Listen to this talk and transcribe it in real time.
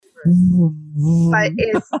But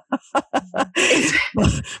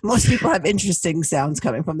most people have interesting sounds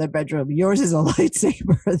coming from their bedroom. Yours is a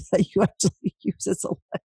lightsaber that you actually use as a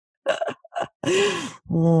light.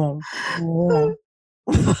 Whoa. Whoa.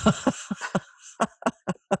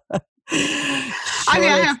 I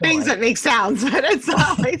mean, I have things that make sounds, but it's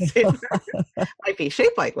not lightsaber. Might be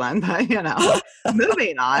shaped like one, but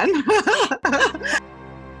moving on.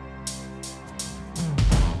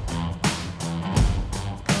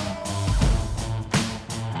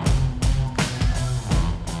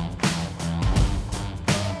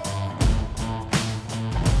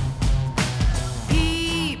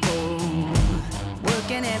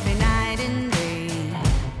 Every night and day,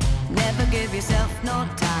 never give yourself no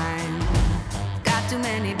time, got too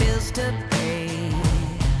many bills to pay,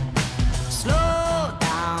 slow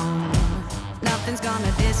down, nothing's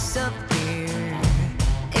gonna disappear,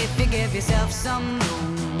 if you give yourself some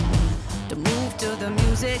room, to move to the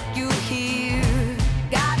music you hear,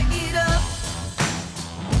 gotta get up,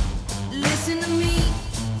 listen to me,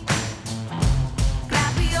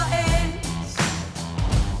 clap your hands,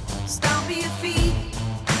 stomp your feet.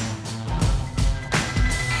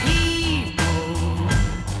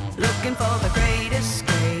 Looking for the great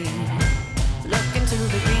escape, looking to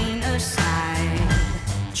the greener side,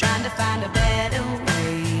 trying to find a better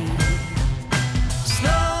way.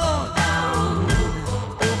 Slow down,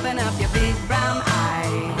 open up your big brown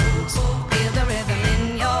eyes, feel the rhythm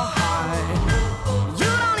in your heart. You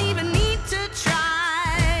don't even need to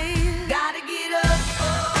try, gotta get up.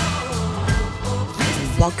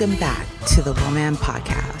 Welcome back to the Woman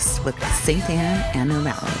Podcast with St. Anne and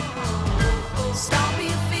O'Malley. Stop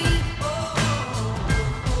your feet.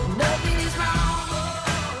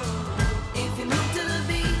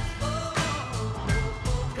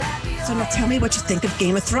 So now tell me what you think of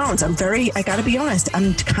Game of Thrones. I gotta be honest,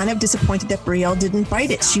 I'm kind of disappointed that Brielle didn't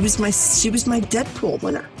bite it. She was my Deadpool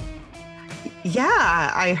winner.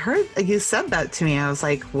 Yeah, I heard you said that to me. I was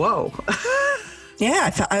like, whoa.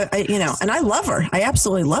 Yeah, and I love her. I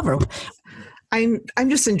absolutely love her. I'm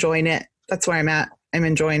just enjoying it. That's where I'm at. I'm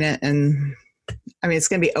enjoying it. And I mean, it's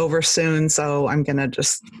going to be over soon. So I'm going to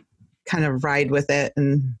just kind of ride with it.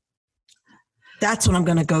 And that's when I'm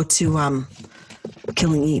going to go to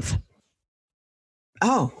Killing Eve.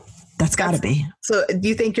 Oh, that's got to be. So do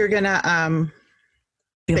you think you're going to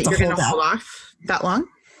hold off that long?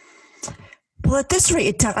 Well, at this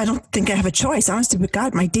rate, I don't think I have a choice. Honestly, but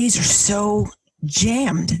God, my days are so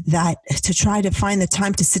jammed that to try to find the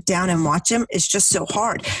time to sit down and watch them is just so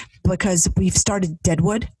hard because we've started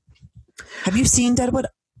Deadwood. Have you seen Deadwood?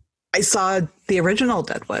 I saw the original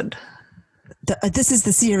Deadwood. This is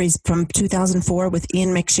the series from 2004 with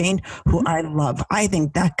Ian McShane, who I love. I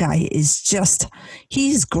think that guy is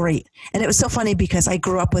he's great. And it was so funny because I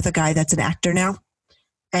grew up with a guy that's an actor now.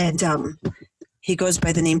 And he goes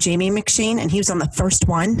by the name Jamie McShane, and he was on the first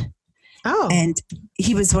one. Oh. And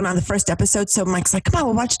he was one on the first episode. So Mike's like, come on,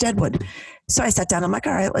 we'll watch Deadwood. So I sat down. I'm like,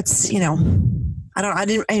 all right, let's, I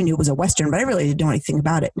knew it was a Western, but I really didn't know anything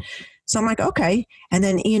about it. So I'm like, okay. And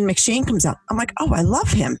then Ian McShane comes out. I'm like, oh, I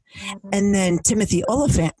love him. And then Timothy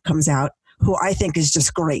Olyphant comes out, who I think is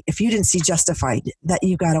just great. If you didn't see Justified, that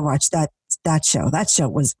you got to watch that show. That show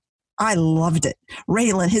was, I loved it.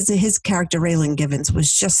 Raylan, his character, Raylan Givens,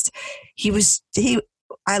 was just,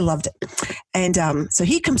 I loved it. And so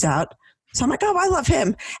he comes out. So I'm like, oh, I love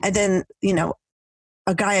him. And then,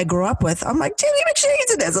 a guy I grew up with, I'm like, Jamie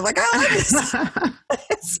McShane's in this. I'm like, I love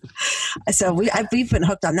this. So we've been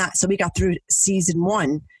hooked on that. So we got through season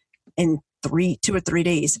 1 in 2 or 3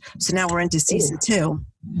 days. So now we're into season 2.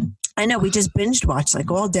 I know, we just binged watched like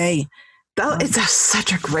all day. It's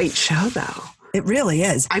such a great show, though. It really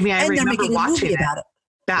is. I mean, I remember watching about it.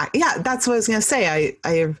 Yeah, that's what I was going to say.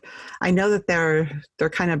 I know that they're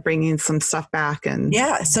kind of bringing some stuff back, and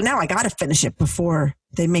yeah. So now I got to finish it before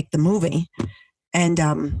they make the movie, and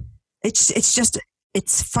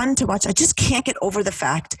it's fun to watch. I just can't get over the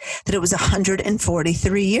fact that it was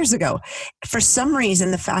 143 years ago. For some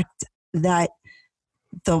reason, the fact that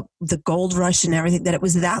the gold rush and everything, that it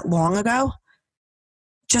was that long ago,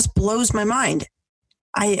 just blows my mind.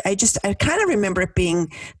 I kind of remember it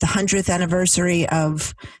being the 100th anniversary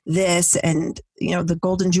of this and, the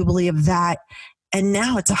golden jubilee of that. And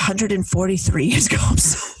now it's 143 years ago. I'm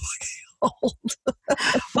so old.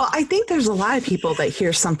 Well, I think there's a lot of people that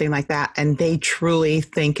hear something like that and they truly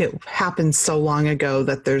think it happened so long ago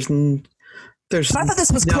that there's But I thought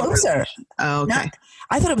this was closer. Oh, okay.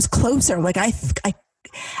 I thought it was closer. Like I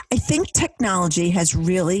think technology has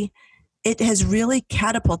really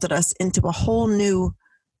catapulted us into a whole new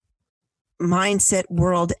mindset,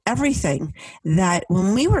 world, everything that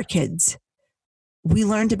when we were kids, we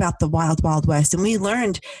learned about the Wild Wild West, and we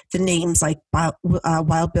learned the names like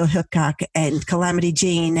Wild Bill Hickok and Calamity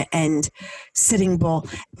Jane and Sitting Bull,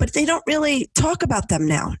 but they don't really talk about them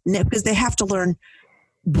now because they have to learn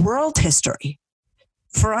world history.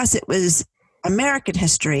 For us, it was American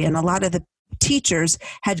history, and a lot of the teachers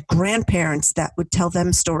had grandparents that would tell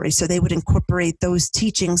them stories, so they would incorporate those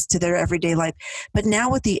teachings to their everyday life. But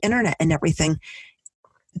now with the internet and everything,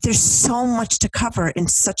 there's so much to cover in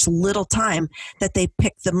such little time that they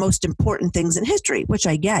pick the most important things in history, which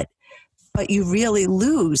I get. But you really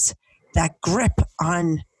lose that grip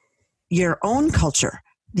on your own culture,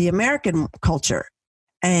 the American culture.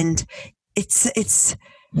 And it's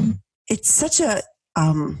such a,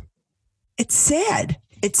 it's sad.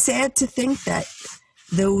 It's sad to think that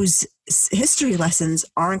those history lessons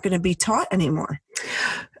aren't going to be taught anymore.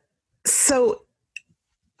 So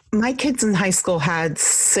my kids in high school had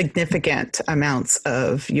significant amounts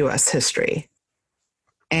of U.S. history.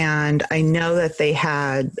 And I know that they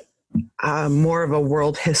had more of a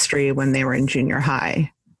world history when they were in junior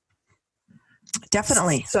high.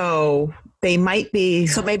 Definitely. So they might be.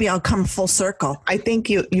 So maybe I'll come full circle. I think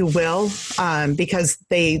you will, because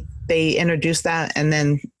they introduce that, and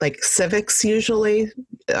then like civics usually,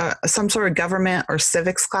 some sort of government or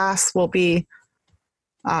civics class will be.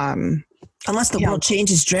 Unless the world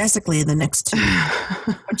changes drastically in the next 2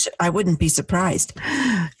 years, which I wouldn't be surprised.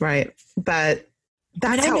 Right. But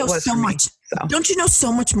that's how it was so much. So. Don't you know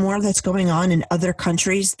so much more that's going on in other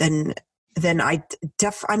countries than I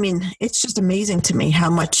mean, it's just amazing to me how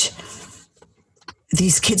much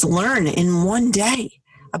these kids learn in one day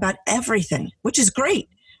about everything, which is great.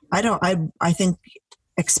 I think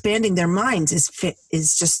expanding their minds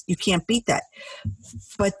is just, you can't beat that.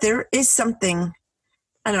 But there is something,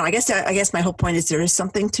 I don't know, I guess my whole point is there is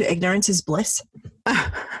something to ignorance is bliss.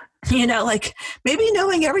 You know, like maybe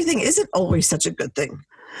knowing everything isn't always such a good thing.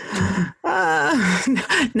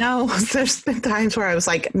 No, there's been times where I was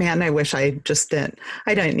like, man, I wish I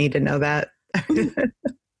didn't need to know that.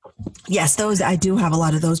 Yes, I do have a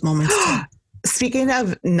lot of those moments too. Speaking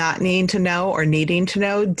of not needing to know or needing to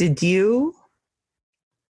know, did you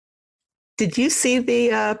see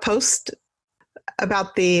the post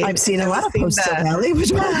about the? I've seen a lot of posts about it.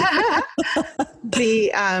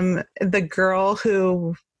 The girl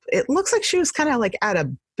who, it looks like she was kind of like at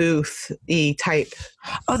a booth-y type.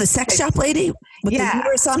 Oh, the sex shop lady with the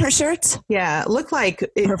uterus on her shirts? Yeah, it looked like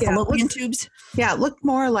her fallopian tubes. Yeah, it looked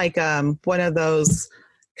more like one of those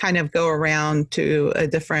kind of go around to a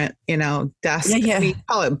different, desk. Yeah. We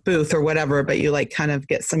call it booth or whatever, but you like kind of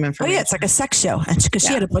get some information. Oh yeah, it's like a sex show, and because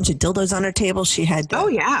she had a bunch of dildos on her table, she had.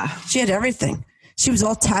 She had everything. She was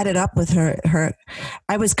all tatted up with her.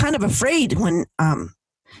 I was kind of afraid when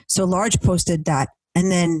So Large posted that,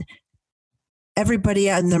 and then everybody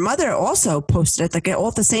and their mother also posted it, like all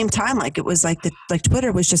at the same time. Like it was like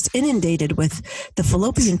Twitter was just inundated with the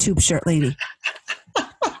fallopian tube shirt lady.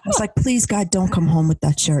 I was like, please God, don't come home with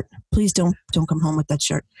that shirt. Please don't come home with that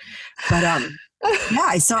shirt. But yeah,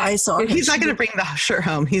 I saw. He's not going to bring the shirt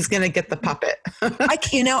home. He's going to get the puppet. I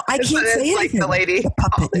can't say anything. Like the lady. The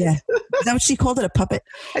puppet, yeah. Is that what she called it? A puppet?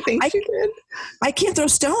 I think she did. I can't throw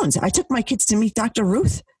stones. I took my kids to meet Dr.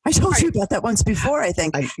 Ruth. I told you about that once before, I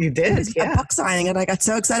think. You did, it was a book signing, and I got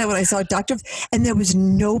so excited when I saw Dr. And there was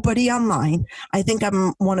nobody online. I think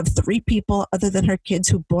I'm one of 3 people other than her kids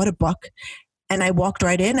who bought a book. And I walked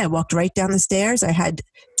right in. I walked right down the stairs. I had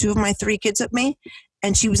 2 of my 3 kids with me.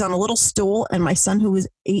 And she was on a little stool. And my son, who was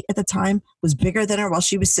 8 at the time, was bigger than her while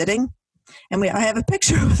she was sitting. And I have a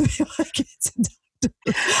picture of me.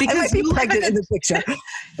 I might be pregnant in the picture.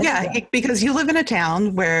 Yeah, because you live in a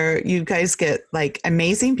town where you guys get like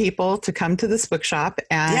amazing people to come to this bookshop.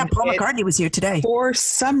 And Paul McCartney was here today. For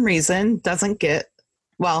some reason, doesn't get,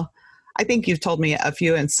 well, I think you've told me a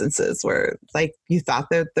few instances where like you thought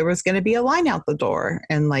that there was going to be a line out the door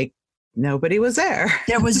and like nobody was there.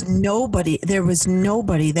 There was nobody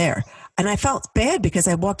there. And I felt bad because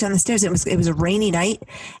I walked down the stairs. It was a rainy night.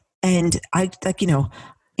 And I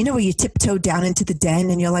where you tiptoe down into the den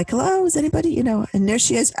and you're like, hello, is anybody, and there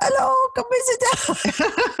she is. Hello, come visit down.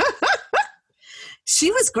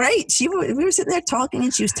 She was great. We were sitting there talking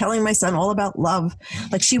and she was telling my son all about love.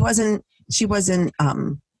 Like she wasn't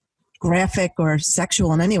graphic or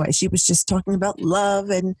sexual in any way. She was just talking about love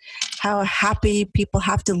and how happy people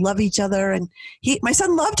have to love each other. And my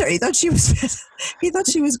son loved her. He thought she was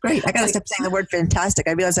great. I got to stop saying the word fantastic.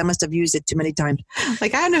 I realized I must have used it too many times.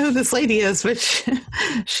 Like, I don't know who this lady is, but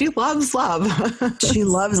she loves love. She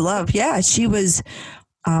loves love. Yeah. She was,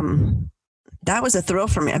 that was a thrill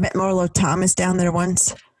for me. I met Marlo Thomas down there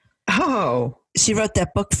once. Oh. She wrote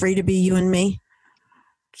that book, Free to Be You and Me.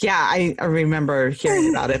 Yeah, I remember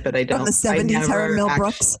hearing about it, but I don't. From the 70s, her Mel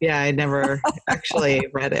Brooks. Yeah, I never actually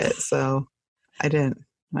read it, so I didn't.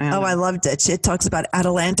 I loved it. It talks about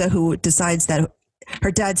Atalanta, who decides that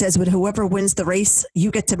her dad says, "With whoever wins the race, you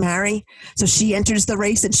get to marry." So she enters the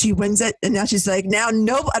race and she wins it, and now she's like, "Now,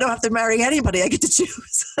 nope, I don't have to marry anybody. I get to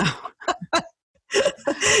choose."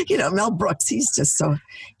 Mel Brooks. He's just so.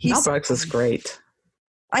 Mel Brooks is great.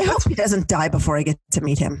 I hope he doesn't die before I get to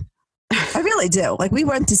meet him. I really do. Like we've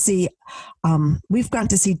gone to see Don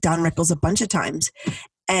Rickles a bunch of times.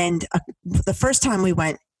 And the first time we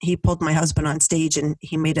went, he pulled my husband on stage and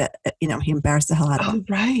he made he embarrassed the hell out of him.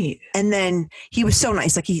 Oh, right. And then he was so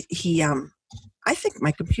nice. Like he I think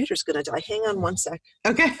my computer's going to die. Hang on one sec.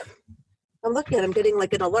 Okay. I'm looking at him getting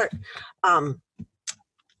like an alert.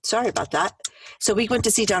 Sorry about that. So we went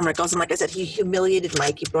to see Don Rickles, and like I said, he humiliated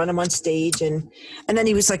Mike. He brought him on stage, and then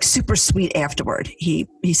he was like super sweet afterward. He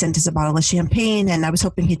sent us a bottle of champagne, and I was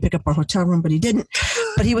hoping he'd pick up our hotel room, but he didn't.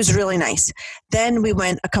 But he was really nice. Then we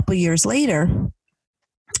went a couple years later,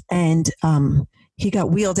 and he got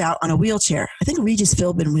wheeled out on a wheelchair. I think Regis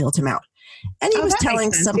Philbin wheeled him out, and he was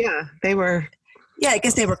telling some. Yeah, they were. Yeah, I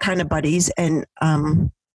guess they were kind of buddies, and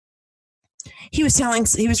he was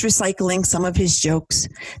recycling some of his jokes.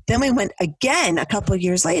 Then we went again a couple of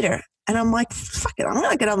years later, and I'm like, fuck it, I'm going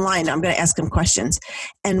to get online. I'm going to ask him questions.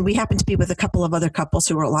 And we happened to be with a couple of other couples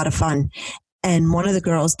who were a lot of fun. And one of the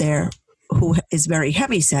girls there, who is very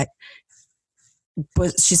heavyset,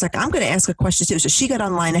 she's like, I'm going to ask a question too. So she got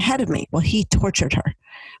online ahead of me. Well, he tortured her.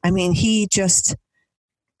 I mean,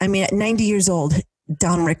 at 90 years old,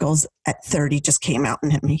 Don Rickles at 30 just came out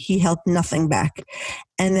in him. He held nothing back.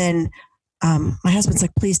 And then my husband's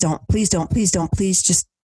like, please don't, just,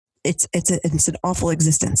 it's an awful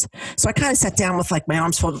existence. So I kind of sat down with like my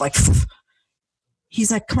arms folded, like,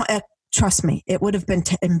 he's like, come on, trust me, it would have been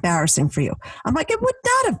embarrassing for you. I'm like, it would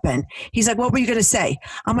not have been. He's like, what were you going to say?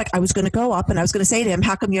 I'm like, I was going to go up and I was going to say to him,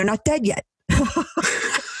 how come you're not dead yet?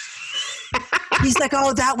 He's like,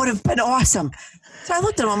 oh, that would have been awesome. So I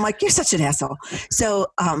looked at him, I'm like, you're such an asshole. So,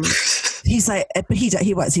 he's like, but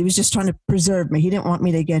he was just trying to preserve me. He didn't want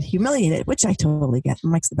me to get humiliated, which I totally get.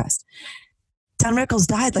 Mike's the best. Don Rickles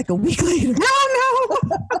died like a week later. No.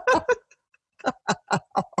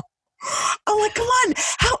 I'm like, come on.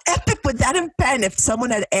 How epic would that have been if someone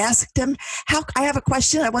had asked him, I have a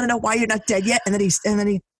question. I want to know why you're not dead yet. And then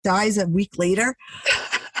he dies a week later.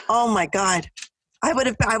 Oh my God. I would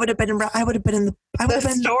have been in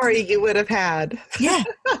the story you would have had. Yeah.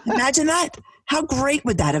 Imagine that. How great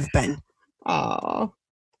would that have been? Oh,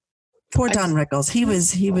 poor Don Rickles. He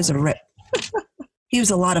was a rip. He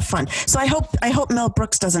was a lot of fun. So I hope Mel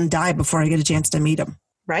Brooks doesn't die before I get a chance to meet him.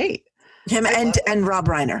 Right. Him and Rob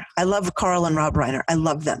Reiner. I love Carl and Rob Reiner. I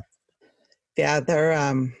love them. Yeah,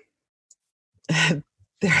 their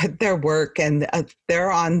work, and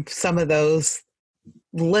they're on some of those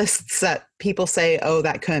lists that people say, oh,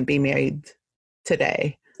 that couldn't be made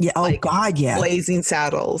today. Yeah. Oh, like God, yeah. Blazing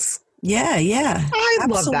Saddles. Yeah. I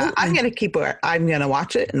love that. I'm going to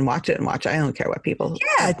watch it and watch it and watch it. I don't care what people.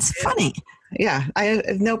 Yeah, it's funny. Yeah, I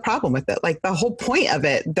have no problem with it. Like the whole point of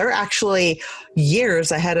it, they're actually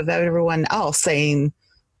years ahead of everyone else saying,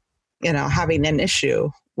 having an issue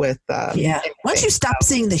with. Once you stop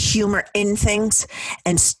seeing the humor in things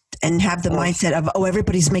and have the mindset of, oh,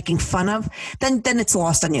 everybody's making fun of, then it's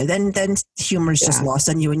lost on you. Then humor is just lost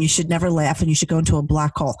on you, and you should never laugh, and you should go into a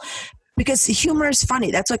black hole. Because humor is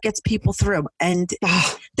funny. That's what gets people through. And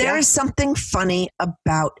there is something funny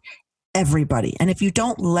about everybody. And if you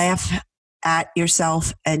don't laugh at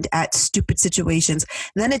yourself and at stupid situations,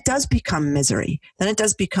 then it does become misery. Then it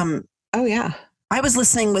does become... Oh, yeah. I was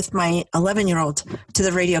listening with my 11-year-old to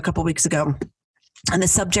the radio a couple weeks ago, and the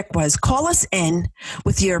subject was, call us in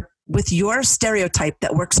with your stereotype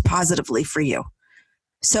that works positively for you.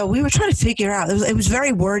 So we were trying to figure out, it was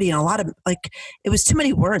very wordy and a lot of, it was too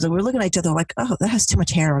many words. And we were looking at each other like, oh, that has too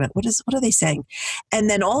much hair on it. What are they saying? And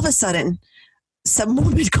then all of a sudden, some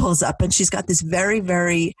woman calls up and she's got this very,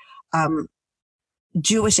 very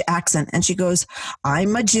Jewish accent. And she goes,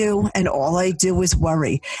 I'm a Jew and all I do is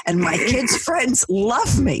worry. And my kids' friends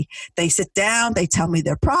love me. They sit down, they tell me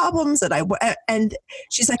their problems. And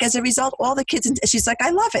she's like, as a result, all the kids, she's like,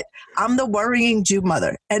 I love it. I'm the worrying Jew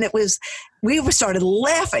mother. And we started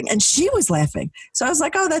laughing and she was laughing. So I was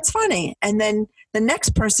like, oh, that's funny. And then the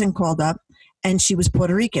next person called up and she was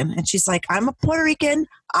Puerto Rican. And she's like, I'm a Puerto Rican.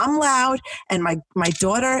 I'm loud. And my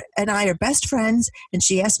daughter and I are best friends. And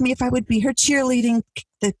she asked me if I would be her cheerleading,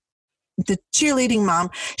 the the cheerleading mom.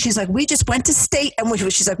 She's like, we just went to state, and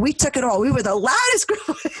she's like, we took it all. We were the loudest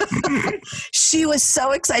group. She was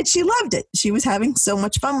so excited. She loved it. She was having so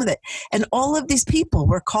much fun with it. And all of these people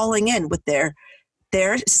were calling in with their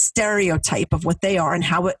stereotype of what they are and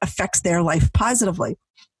how it affects their life positively.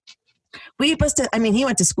 He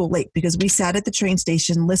went to school late because we sat at the train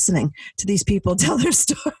station listening to these people tell their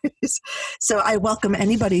stories. So I welcome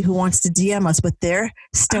anybody who wants to DM us with their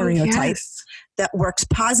stereotype that works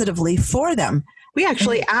positively for them. We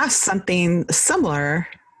actually asked something similar.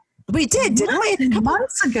 We did, didn't we? A couple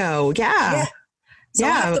months ago. Yeah. So I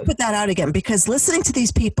have to put that out again, because listening to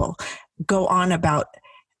these people go on about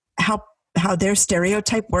how their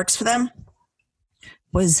stereotype works for them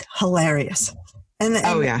was hilarious. And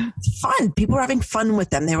fun. People were having fun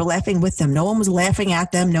with them. They were laughing with them. No one was laughing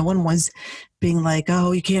at them. No one was being like,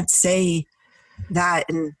 oh, you can't say that.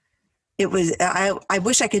 And it was, I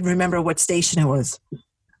wish I could remember what station it was.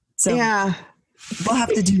 So we'll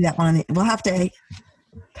have to do that one. We'll have to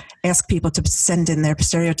ask people to send in their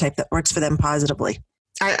stereotype that works for them positively.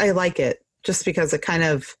 I like it just because it kind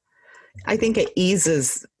of, I think it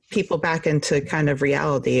eases people back into kind of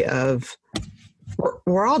reality of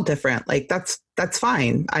we're all different. Like that's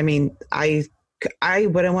fine. I mean, I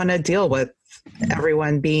wouldn't want to deal with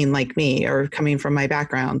everyone being like me or coming from my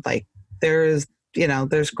background. Like there's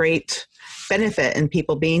great benefit in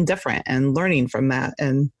people being different and learning from that.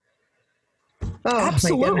 And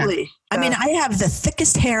absolutely. I mean, I have the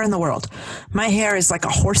thickest hair in the world. My hair is like a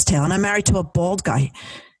horsetail, and I'm married to a bald guy.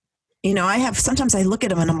 Sometimes I look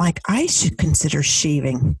at him and I'm like, I should consider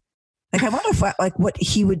shaving. Like, I wonder if what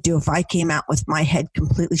he would do if I came out with my head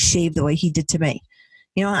completely shaved the way he did to me.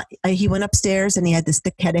 He went upstairs and he had this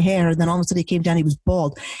thick head of hair, and then all of a sudden he came down, he was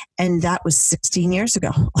bald. And that was 16 years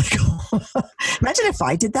ago. Like, imagine if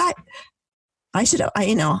I did that. I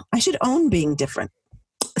should own being different.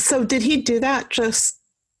 So did he do that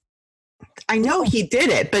I know he did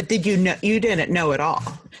it, but did you know, you didn't know at all?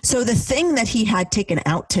 So the thing that he had taken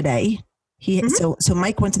out today, so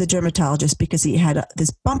Mike went to the dermatologist because he had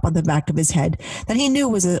this bump on the back of his head that he knew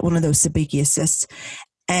was one of those sebaceous cysts.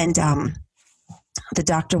 And the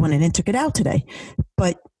doctor went in and took it out today.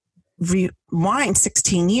 But rewind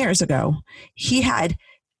 16 years ago, he had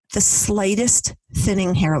the slightest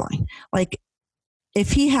thinning hairline. Like,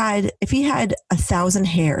 if he had 1,000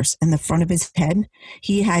 hairs in the front of his head,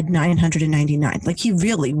 he had 999. Like, he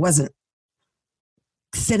really wasn't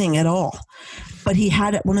thinning at all. But he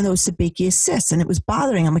had one of those sebaceous cysts, and it was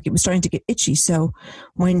bothering him. Like, it was starting to get itchy. So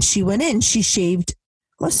when she went in, she shaved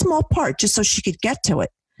a small part just so she could get to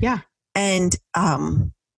it. Yeah. And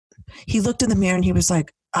he looked in the mirror and he was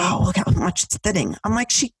like, oh, look how much it's thinning. I'm like,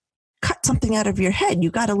 she cut something out of your head.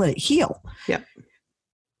 You got to let it heal. Yeah.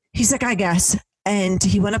 He's like, I guess. And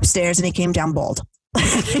he went upstairs and he came down bald.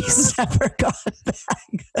 He's never gone back.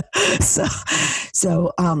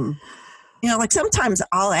 So, like, sometimes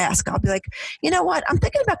I'll be like, you know what? I'm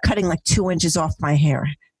thinking about cutting like 2 inches off my hair.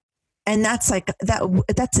 And that's like,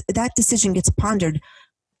 that decision gets pondered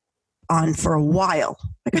on for a while,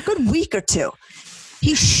 like a good week or two.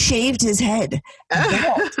 He shaved his head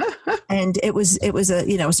bald. And it was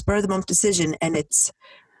a, spur of the moment decision. And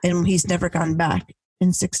he's never gone back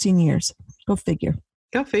in 16 years. Go figure.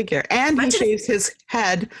 And he shaves his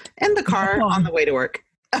head in the car on the way to work.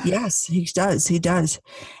 Yes, he does.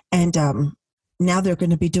 And now they're going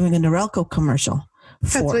to be doing a Norelco commercial.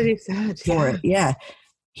 That's what he said. For it, yeah.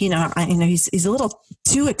 He's a little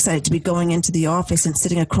too excited to be going into the office and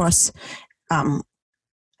sitting across,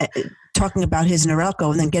 talking about his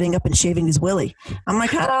Norelco and then getting up and shaving his willy. I'm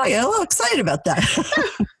like, oh, yeah, a little excited about that.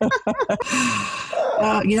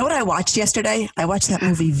 You know what I watched yesterday? I watched that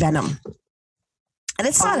movie Venom. And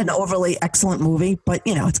it's not an overly excellent movie, but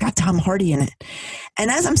it's got Tom Hardy in it. And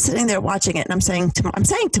as I'm sitting there watching it, and I'm saying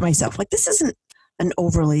to myself, like, this isn't an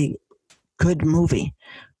overly good movie,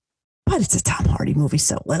 but it's a Tom Hardy movie,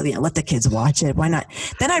 so let the kids watch it. Why not?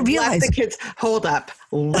 Then I realized, let the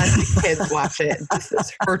kids watch it. This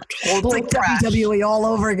is her total it's like WWE all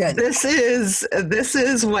over again. This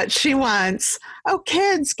is what she wants. Oh,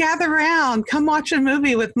 kids, gather around, come watch a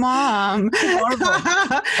movie with mom.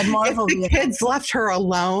 Marvel. If the kids left her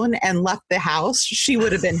alone and left the house, she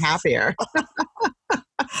would have been happier.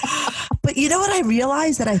 But you know what I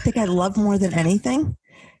realized that I think I love more than anything?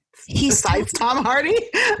 Besides Tom Hardy?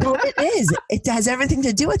 Well, it is. It has everything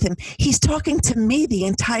to do with him. He's talking to me the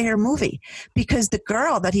entire movie because the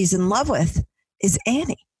girl that he's in love with is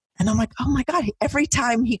Annie. And I'm like, oh my God, every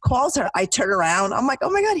time he calls her, I turn around. I'm like,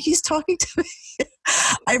 oh my God, he's talking to me.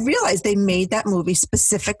 I realized they made that movie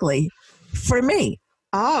specifically for me.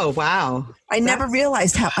 Oh, wow. I never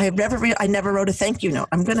realized how I never wrote a thank you note.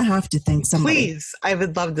 I'm going to have to thank somebody. Please, I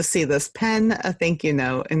would love to see this. Pen a thank you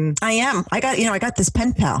note. And I got this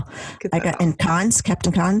pen pal. Get I that got in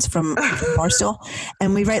Captain Cons from Barstool,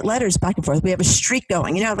 and we write letters back and forth. We have a streak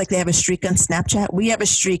going. You know, like they have a streak on Snapchat. We have a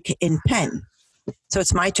streak in pen. So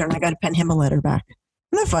it's my turn. I got to pen him a letter back.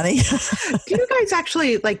 Isn't that funny? do you guys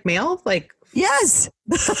actually like mail? Like, yes.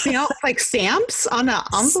 Like stamps on an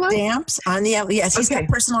envelope? Stamps on the yes. He's Okay. got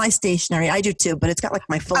personalized stationery. I do too, but it's got like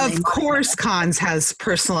my full name. Of course, Cons has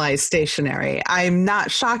personalized stationery. I'm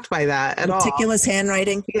not shocked by that at all. Meticulous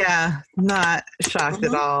handwriting. Yeah, not shocked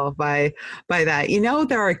at all by that. You know,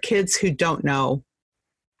 there are kids who don't know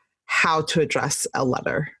how to address a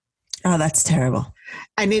letter. Oh, that's terrible.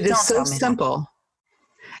 And it is Don't so tell me that. simple.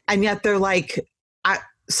 And yet they're like,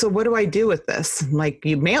 so what do I do with this? I'm like,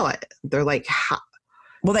 you mail it. They're like, how?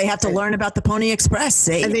 Well, they have to learn about the Pony Express.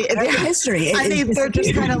 See, And history. they're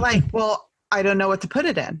just kind of like, well, I don't know what to put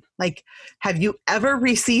it in. Like, have you ever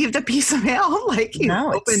received a piece of mail? Like you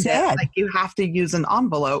No, it's opened sad. it, like you have to use an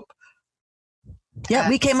envelope. Yeah,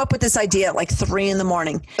 we came up with this idea at like 3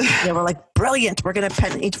 a.m. They were like, brilliant. We're going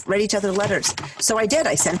to write each other letters. So I did.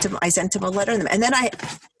 I sent him a letter. And then I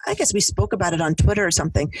guess we spoke about it on Twitter or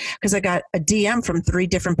something because I got a DM from 3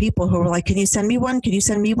 different people who were like, can you send me one? Can you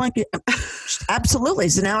send me one? Absolutely.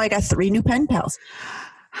 So now I got 3 new pen pals.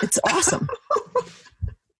 It's awesome.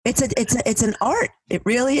 It's an art. It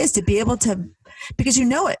really is to be able to, because you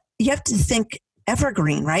know it. You have to think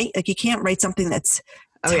evergreen, right? Like you can't write something that's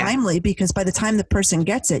timely because by the time the person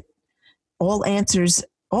gets it, all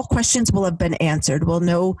questions will have been answered. We'll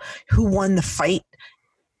know who won the fight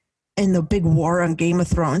in the big war on Game of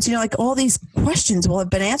Thrones. You know, like all these questions will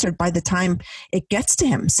have been answered by the time it gets to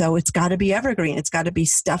him. So it's got to be evergreen. It's got to be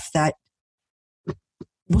stuff that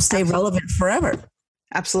will stay relevant forever.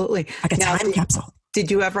 Absolutely. Like a time capsule.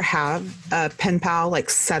 Did you ever have a pen pal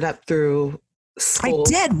like set up through school?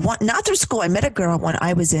 I did. Not through school. I met a girl when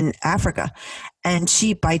I was in Africa, and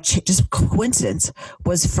she, by just coincidence,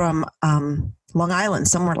 was from Long Island,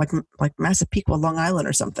 somewhere like Massapequa, Long Island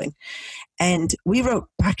or something. And we wrote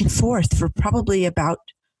back and forth for probably about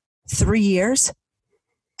 3 years.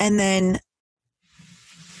 And then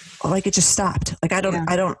like it just stopped. Like I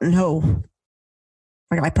don't know.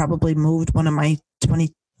 Like I probably moved one of my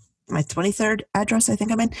 23rd address, I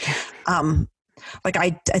think I'm in. Like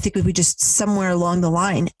I think we just somewhere along the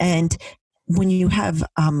line. And when you have,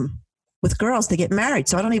 with girls, they get married.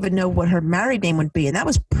 So I don't even know what her married name would be. And that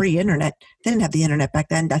was pre-internet. They didn't have the internet back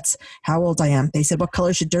then. That's how old I am. They said, what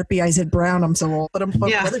color should dirt be? I said brown. I'm so old. What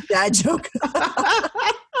a dad joke.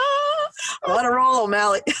 Let her roll,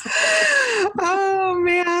 O'Malley. Oh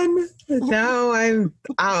man. No, I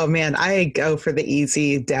go for the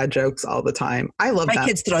easy dad jokes all the time. I love My that.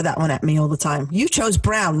 kids throw that one at me all the time. You chose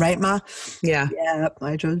brown, right, Ma? Yeah. Yep,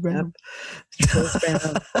 I chose brown.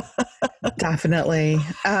 Definitely.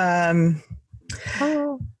 So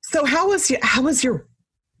how was your,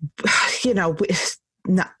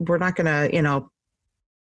 we're not going to,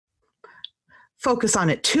 focus on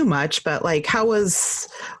it too much, but like, how was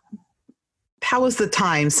the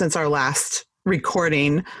time since our last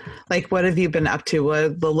recording? Like, what have you been up to? What are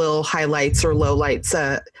the little highlights or lowlights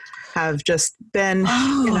that have just been,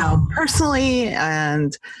 personally,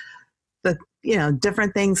 and the,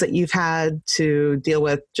 different things that you've had to deal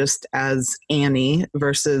with just as Annie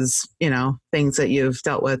versus, things that you've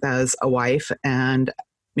dealt with as a wife and,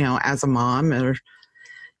 as a mom, or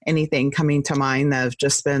anything coming to mind that have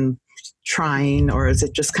just been trying, or is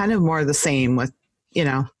it just kind of more of the same with,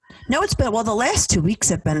 No, it's been, the last 2 weeks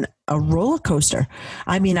have been a roller coaster.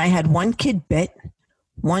 I mean, I had one kid bit,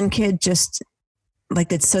 one kid just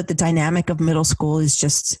like it's, so the dynamic of middle school is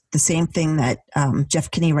just the same thing that Jeff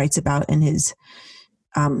Kinney writes about in his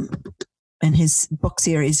book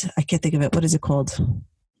series. I can't think of it. What is it called?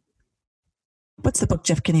 What's the book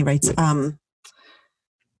Jeff Kinney writes? I'll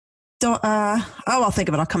think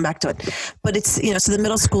of it. I'll come back to it. But it's, so the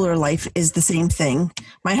middle schooler life is the same thing.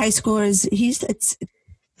 My high schooler it's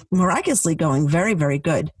miraculously going very, very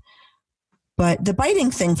good. But the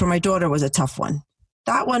biting thing for my daughter was a tough one.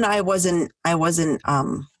 That one I wasn't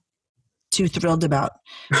too thrilled about,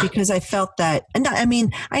 because I felt that, and I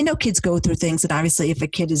mean, I know kids go through things, and obviously if a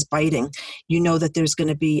kid is biting, that there's going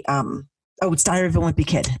to be, it's Diary of a Wimpy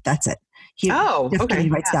Kid. That's it. He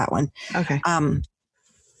writes that one. Okay.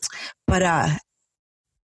 But,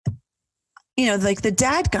 like the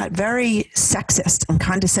dad got very sexist and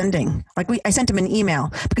condescending. Like I sent him an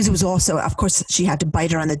email because it was also, of course, she had to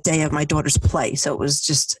bite her on the day of my daughter's play. So it was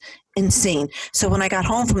just insane. So when I got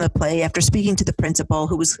home from the play, after speaking to the principal,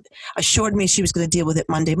 who was assured me she was going to deal with it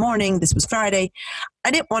Monday morning, this was Friday,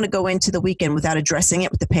 I didn't want to go into the weekend without addressing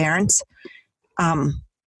it with the parents.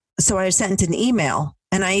 So I sent an email,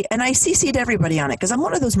 and I CC'd everybody on it, because I'm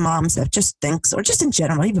one of those moms that just thinks, or just in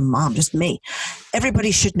general, even mom, just me,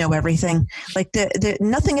 everybody should know everything. Like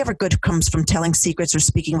nothing ever good comes from telling secrets or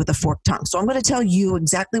speaking with a forked tongue. So I'm going to tell you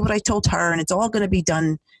exactly what I told her, and it's all going to be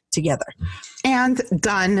done together. And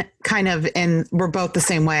done kind of we're both the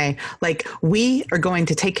same way. Like, we are going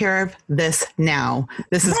to take care of this now.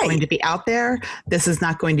 This is going to be out there. This is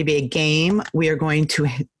not going to be a game. We are going to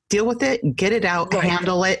deal with it, get it out,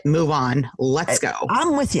 handle it, move on. Let's go.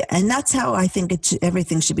 I'm with you. And that's how I think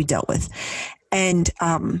everything should be dealt with. And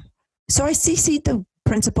so I CC'd the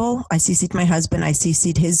principal, I CC'd my husband, I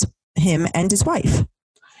CC'd him and his wife.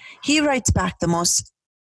 He writes back the most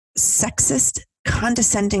sexist,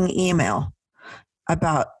 condescending email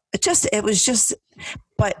about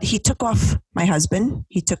but he took off my husband,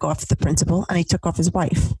 he took off the principal, and he took off his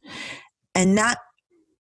wife. And that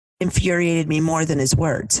infuriated me more than his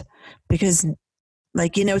words, because,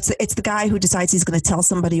 like, it's the guy who decides he's going to tell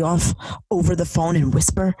somebody off over the phone and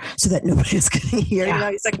whisper so that nobody's going to hear.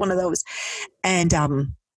 Yeah. He's like one of those, and a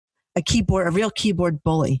real keyboard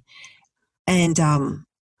bully. And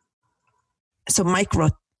so Mike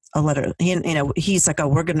wrote a letter. He's like, "Oh,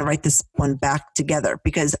 we're going to write this one back together,"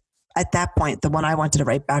 because at that point, the one I wanted to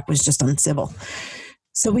write back was just uncivil.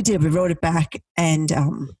 So we did. We wrote it back, and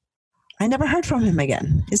I never heard from him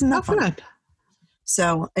again. Isn't that fun?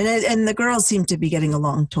 So, and the girls seem to be getting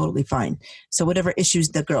along totally fine. So whatever issues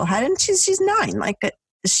the girl had, and she's 9, like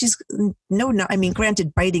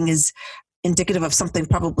granted, biting is indicative of something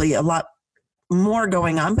probably a lot more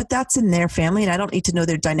going on, but that's in their family, and I don't need to know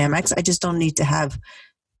their dynamics. I just don't need to have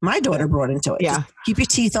my daughter brought into it. Yeah. Just keep your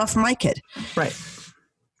teeth off my kid. Right.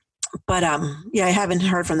 But I haven't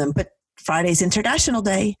heard from them, but Friday's International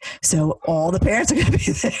Day, so all the parents are going to be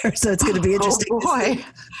there. So it's going to be interesting. Oh boy!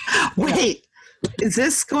 Wait, is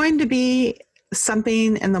this going to be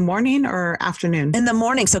something in the morning or afternoon? In the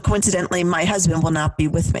morning. So coincidentally, my husband will not be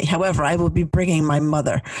with me. However, I will be bringing my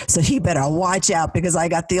mother. So he better watch out, because I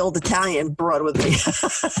got the old Italian brought with me.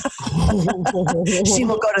 She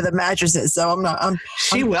will go to the mattresses. So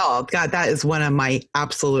She will. God, that is one of my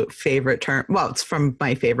absolute favorite terms. Well, it's from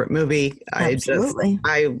my favorite movie. Absolutely.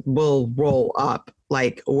 I will roll up.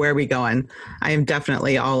 Like, where are we going? I am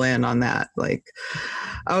definitely all in on that. Like,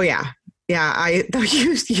 oh yeah. Yeah,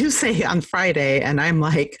 you say on Friday, and I'm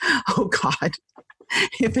like, oh God,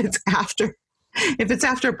 if it's after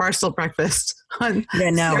Barstool Breakfast, the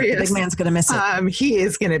big man's gonna miss it. He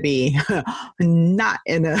is gonna be not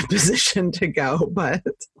in a position to go. But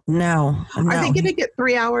no. Are they gonna get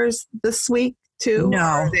 3 hours this week too?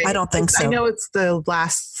 No, I don't think so. I know it's the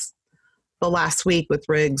last week with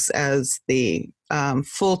Riggs as the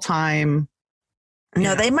full time.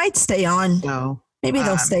 No, they might stay on. So. Maybe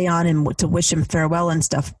they'll stay on and to wish him farewell and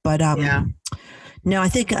stuff. But no, I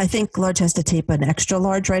think Large has to tape an extra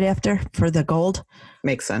large right after for the gold.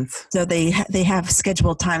 Makes sense. So they have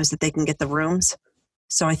scheduled times that they can get the rooms.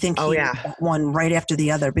 So I think he got one right after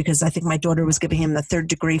the other, because I think my daughter was giving him the 3rd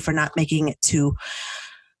degree for not making it to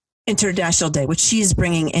International Day, which she's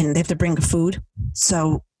bringing in. They have to bring food.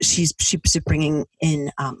 So she's bringing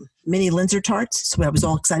in mini Linzer tarts. So I was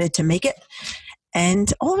all excited to make it.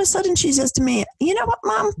 And all of a sudden she says to me, "You know what,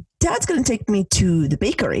 Mom? Dad's going to take me to the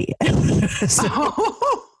bakery." So,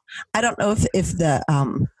 I don't know if the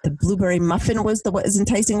blueberry muffin was what is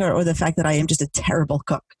enticing, or the fact that I am just a terrible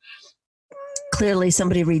cook. Clearly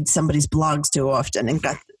somebody reads somebody's blogs too often and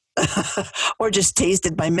got or just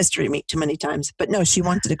tasted my mystery meat too many times. But no, she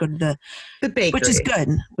wanted to go to the bakery.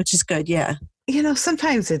 Which is good, yeah.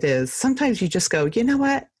 Sometimes it is. Sometimes you just go, you know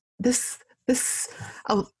what? This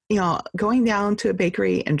going down to a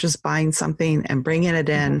bakery and just buying something and bringing it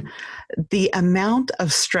in, the amount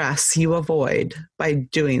of stress you avoid by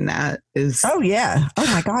doing that is... Oh, yeah. Oh,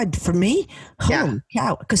 my God. For me? Yeah.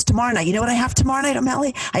 Because tomorrow night, you know what I have tomorrow night,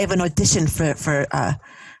 O'Malley? I have an audition for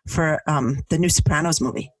the new Sopranos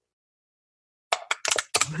movie.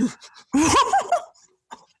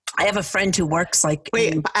 I have a friend who works like...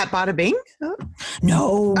 Wait, at Bada Bing?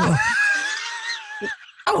 No.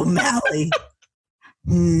 O'Malley.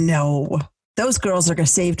 No, those girls are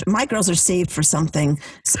saved. My girls are saved for something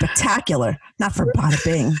spectacular, not for Bada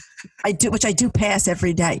Bing. Which I do pass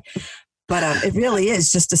every day, but it really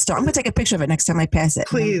is just a start. I'm going to take a picture of it next time I pass it.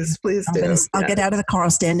 Please do. I'll get out of the car, I'll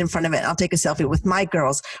stand in front of it, and I'll take a selfie with my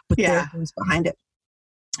girls with their names behind it.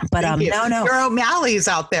 But Thank you. no. Your O'Malley's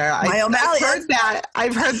out there. My O'Malley.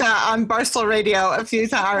 I've heard that on Barstool Radio a few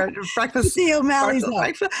times. Breakfast. The O'Malley's.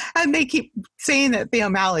 And they keep saying that the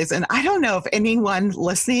O'Malley's. And I don't know if anyone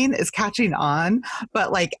listening is catching on,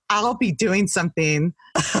 but like I'll be doing something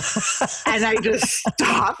and I just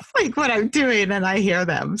stop like what I'm doing and I hear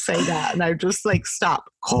them say that and I just like stop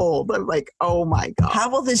cold. I'm like, oh my God. How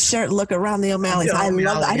will this shirt look around the O'Malley's? I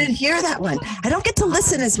love it. I didn't hear that one. I don't get to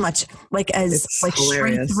listen as much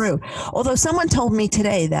straight through. Although someone told me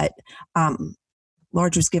today that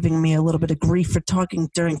Large was giving me a little bit of grief for talking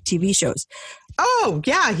during TV shows. Oh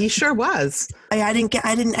yeah, he sure was. I didn't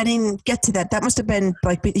get to that. That must have been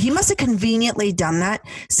like he must have conveniently done that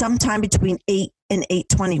sometime between 8 and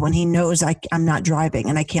 8:20 when he knows I'm not driving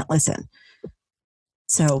and I can't listen.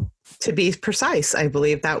 So to be precise, I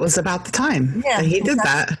believe that was about the time that he did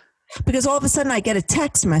that. Because all of a sudden I get a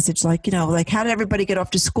text message like, how did everybody get off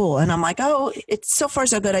to school? And I'm like, oh, it's so far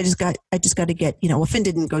so good. I just got to get, well, Finn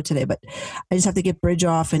didn't go today, but I just have to get Bridge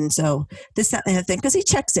off. And so this, that, and the other thing, because he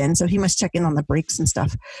checks in, so he must check in on the breaks and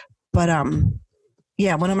stuff. But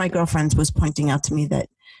yeah, one of my girlfriends was pointing out to me that,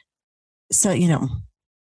 so,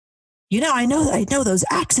 I know those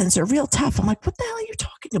accents are real tough. I'm like, what the hell are you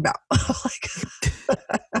talking about?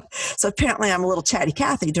 So apparently I'm a little chatty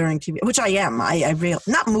Cathy during TV, which I am. I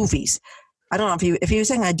not movies. I don't know if you were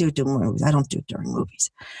saying I do movies. I don't do it during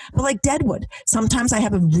movies. But like Deadwood, sometimes I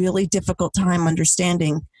have a really difficult time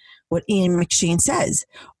understanding what Ian McShane says.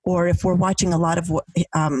 Or if we're watching a lot of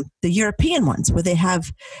the European ones where they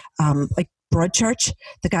have like Broadchurch,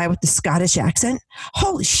 the guy with the Scottish accent.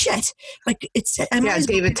 Holy shit. Like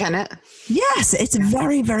David Tennant. Yes. It's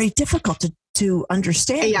very, very difficult to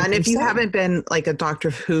understand. Yeah. And if you haven't been like a Doctor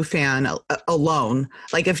Who fan alone,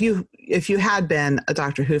 like if you had been a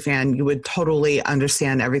Doctor Who fan, you would totally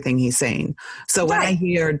understand everything he's saying. So when I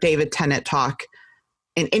hear David Tennant talk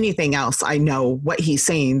in anything else, I know what he's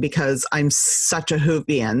saying because I'm such a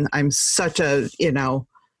Whovian. I'm such a,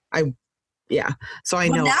 yeah. So I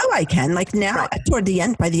know now I can toward the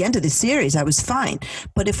end, by the end of the series, I was fine.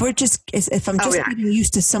 But if I'm just getting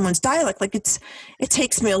used to someone's dialect, like it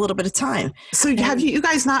takes me a little bit of time. So have you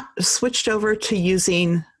guys not switched over to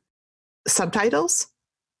using subtitles?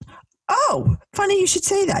 Oh, funny you should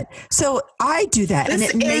say that. So I do that and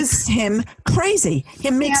it makes him crazy.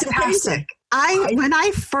 It makes him crazy. When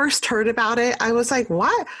I first heard about it, I was like,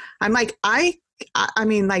 what? I'm like, I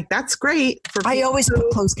mean, like, that's great. I always put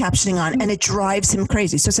closed captioning on and it drives him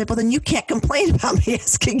crazy. So I said, well, then you can't complain about me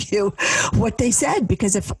asking you what they said,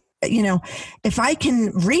 because if I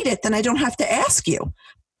can read it, then I don't have to ask you.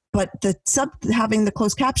 But having the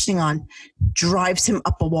closed captioning on drives him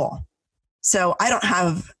up a wall. So I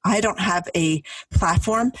don't have a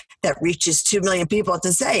platform that reaches 2 million people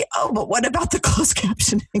to say, oh, but what about the closed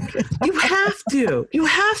captioning? You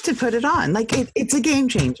have to put it on. Like it's a game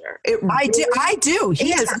changer. I do.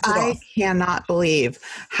 I cannot believe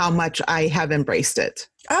how much I have embraced it.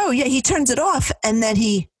 Oh yeah. He turns it off and then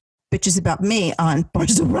he bitches about me on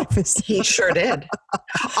Barstool Breakfast. He sure did.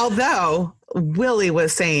 Although Willie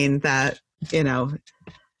was saying that,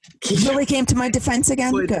 Willie came to my defense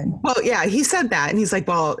again? Good. Well, yeah, he said that. And he's like,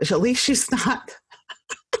 well, at least she's not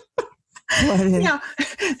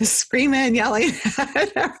screaming, yelling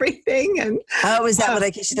at everything. And is that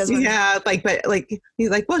what she does? Yeah, but he's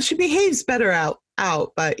like, well, she behaves better out.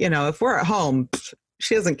 But, if we're at home,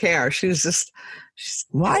 she doesn't care. She's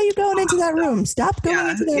why are you going into that room? Stop going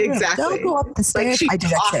into that room. Exactly. Don't go up the stairs. Like she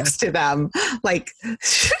talks to them. Like...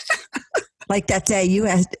 Like that day you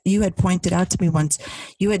had pointed out to me once,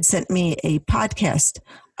 you had sent me a podcast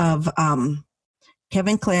of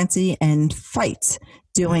Kevin Clancy and Fights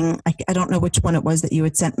doing, I don't know which one it was that you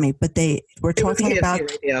had sent me, but they were talking about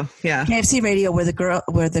Radio. Yeah. KFC Radio where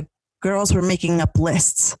the girls were making up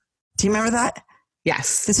lists. Do you remember that?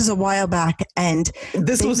 Yes. This was a while back. And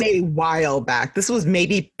this was a while back. This was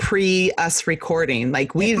maybe pre us recording.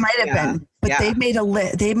 Like it might have been. But they made a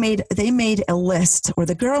list, or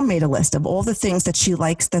the girl made a list of all the things that she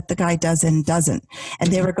likes that the guy does and doesn't.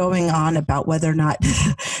 And they were going on about whether or not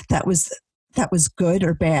that was good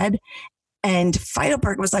or bad. And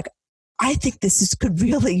Feidelberg was like, I think this could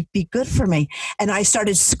really be good for me. And I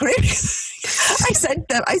started screaming. I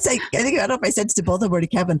don't know if I said to both of them or to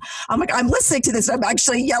Kevin, I'm like, I'm listening to this. I'm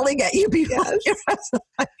actually yelling at you.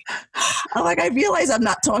 I'm like, I realize I'm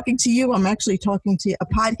not talking to you. I'm actually talking to a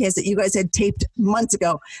podcast that you guys had taped months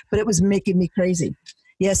ago, but it was making me crazy.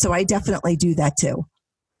 Yeah. So I definitely do that too.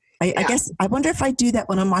 I guess, I wonder if I do that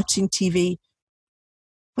when I'm watching TV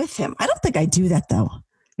with him. I don't think I do that though.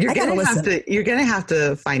 You're gonna have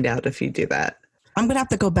to find out if you do that. I'm gonna have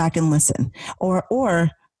to go back and listen, or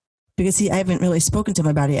because I haven't really spoken to him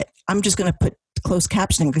about it yet. I'm just going to put closed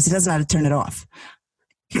captioning because he doesn't know how to turn it off.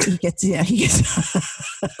 He gets.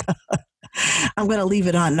 I'm going to leave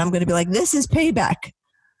it on and I'm going to be like, this is payback.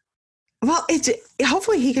 Well,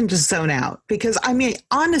 hopefully he can just zone out, because I mean,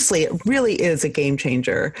 honestly, it really is a game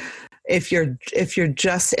changer if you're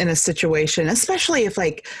just in a situation, especially if,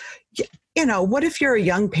 like, you know, what if you're a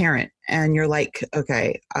young parent and you're like,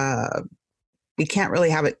 okay, you can't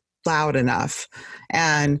really have it loud enough.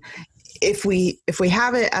 And if we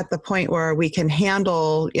have it at the point where we can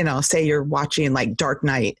handle, you know, say you're watching like Dark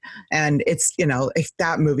Knight and it's, you know, if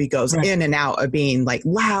that movie goes right. in and out of being like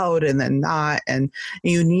loud and then not, and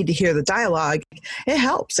you need to hear the dialogue, it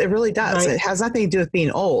helps. It really does. Right. It has nothing to do with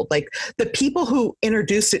being old. Like, the people who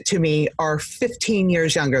introduced it to me are 15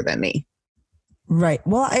 years younger than me. Right.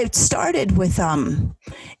 Well, it started with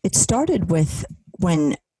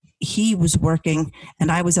when he was working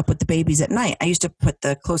and I was up with the babies at night. I used to put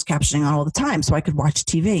the closed captioning on all the time so I could watch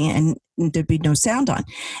TV and there'd be no sound on.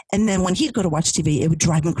 And then when he'd go to watch TV, it would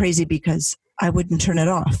drive him crazy because I wouldn't turn it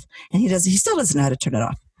off. And he still doesn't know how to turn it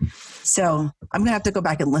off. So I'm going to have to go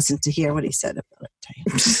back and listen to hear what he said about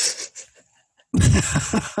it.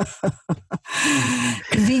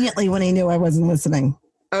 Conveniently, when he knew I wasn't listening.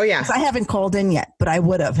 Oh, yeah. I haven't called in yet, but I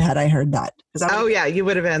would have had I heard that. Oh, yeah. You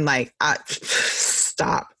would have been like,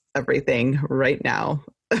 stop everything right now.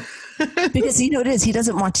 Because you know what it is? He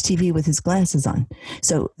doesn't watch TV with his glasses on.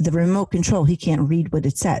 So the remote control, he can't read what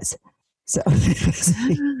it says. So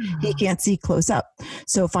he can't see close up.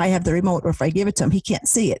 So if I have the remote or if I give it to him, he can't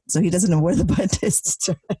see it. So he doesn't know where the button is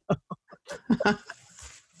to turn it.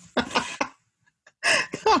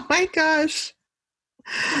 Oh, my gosh.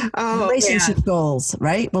 Oh, relationship goals,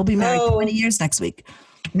 right? We'll be married 20 years next week.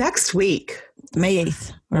 Next week. May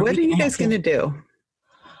 8th. What are you guys going to do?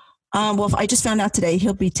 Well, I just found out today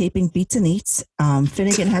he'll be taping Beats and Eats.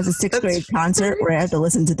 Finnegan has a 6th grade concert where I have to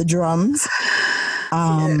listen to the drums.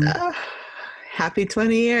 Yeah. Happy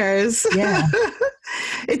 20 years. Yeah.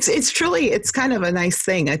 It's truly, it's kind of a nice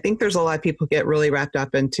thing. I think there's a lot of people get really wrapped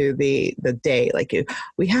up into the day. Like,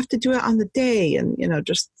 we have to do it on the day and, you know,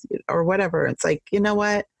 just, or whatever. It's like, you know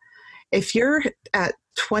what? If you're at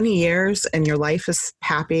 20 years and your life is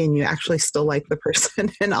happy and you actually still like the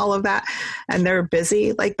person and all of that, and they're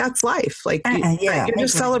busy, like, that's life. Like, you're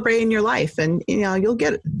just celebrating your life, and, you know, you'll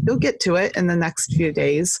get to it in the next few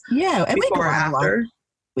days. Yeah. And before or after.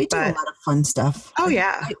 We do a lot of fun stuff. Oh,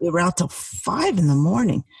 yeah. We were out till 5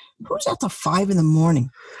 a.m. Who's out till 5 a.m?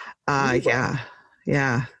 Yeah.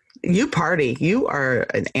 Yeah. You party. You are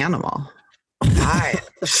an animal.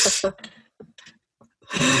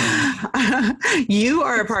 You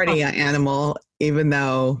are a party animal, even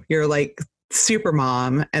though you're like super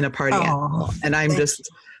mom and a party animal. And I'm just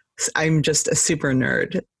a super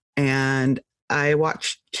nerd, and I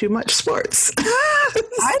watch too much sports.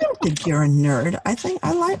 I don't think you're a nerd. I think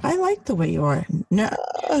I like the way you are. No,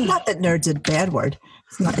 not that nerd's a bad word.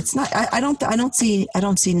 It's not. I don't see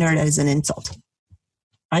nerd as an insult.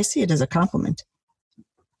 I see it as a compliment.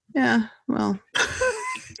 Yeah. Well,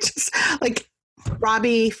 just like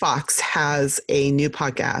Robbie Fox has a new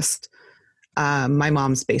podcast, My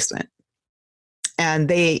Mom's Basement, and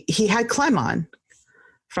he had Clem on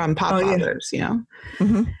from Pop Fathers, you know,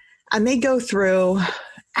 and they go through.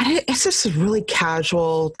 And it's just a really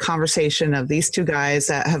casual conversation of these two guys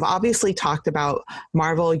that have obviously talked about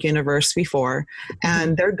Marvel Universe before,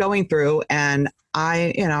 and they're going through, and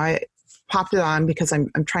I popped it on because I'm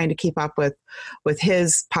trying to keep up with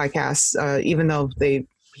his podcast, even though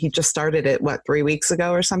he just started it 3 weeks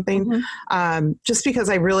ago or something, just because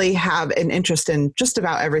I really have an interest in just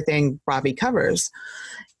about everything Robbie covers.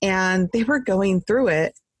 And they were going through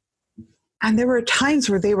it. And there were times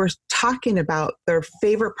where they were talking about their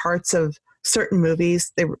favorite parts of certain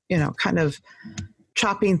movies. They were, you know, kind of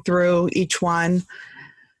chopping through each one.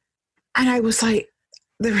 And I was like,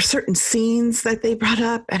 there were certain scenes that they brought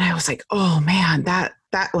up, and I was like, oh man, that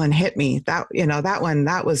one hit me. That one,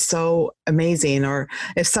 that was so amazing. Or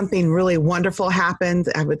if something really wonderful happened,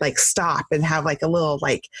 I would like stop and have like a little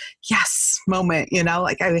like, yes moment, you know,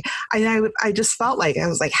 like I just felt like I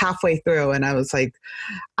was like halfway through, and I was like,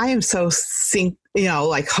 I am so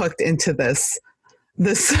like hooked into this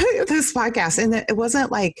podcast. And it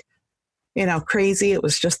wasn't like, you know, crazy. It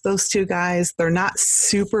was just those two guys. They're not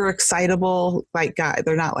super excitable, like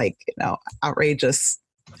they're not like, you know, outrageous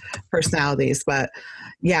personalities, but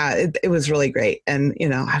yeah, it was really great. And, you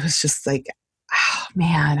know, I was just like, oh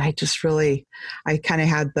man, I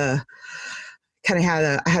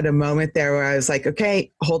had a moment there where I was like,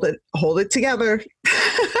 okay, hold it together.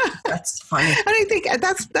 That's funny. And I think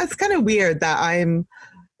that's kind of weird that I'm,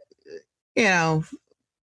 you know,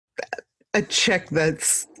 a chick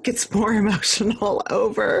that gets more emotional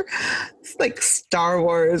over like Star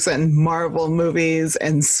Wars and Marvel movies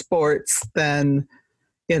and sports than,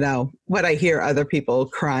 what I hear other people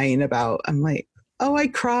crying about. I'm like, oh, I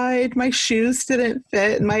cried. My shoes didn't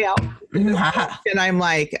fit and my outfit didn't fit. And I'm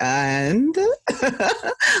like, and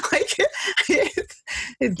like,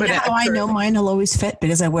 I know mine will always fit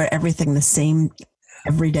because I wear everything the same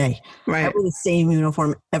every day. Right. I wear the same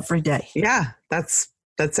uniform every day. Yeah, that's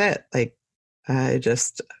it. Like, I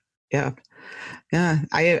just, yeah.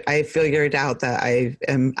 I figured out that I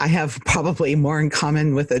have probably more in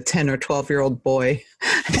common with a 10 or 12-year-old boy.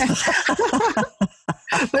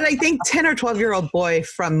 But I think 10 or 12-year-old boy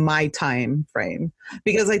from my time frame,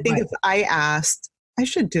 because I think if I asked, I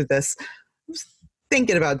should do this. I was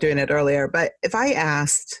thinking about doing it earlier, but if I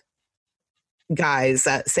asked guys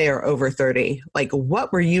that say are over 30, like,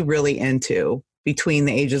 what were you really into between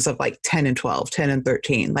the ages of like 10 and 12, 10 and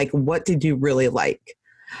 13? Like, what did you really like?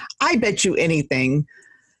 I bet you anything,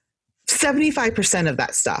 75% of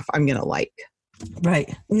that stuff I'm going to like.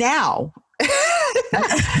 Right. Now,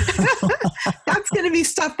 that's going to be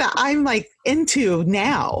stuff that I'm like into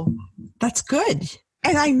now. That's good.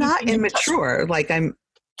 And I'm not immature. Like I'm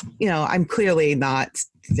clearly not,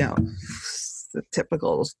 the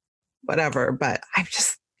typical whatever, but I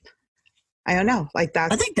don't know. Like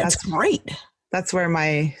I think that's great. That's where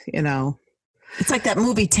my, it's like that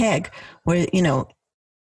movie Tag where,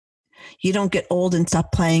 you don't get old and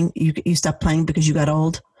stop playing. You stop playing because you got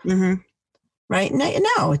old. Mm-hmm. Right?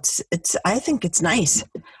 No, it's, I think it's nice.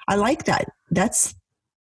 I like that. That's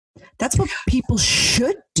what people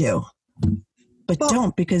should do, but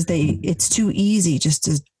don't, because it's too easy just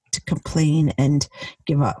to complain and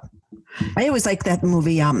give up. I always like that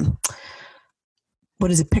movie.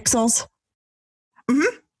 What is it? Pixels?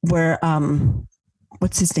 Mm-hmm. Where,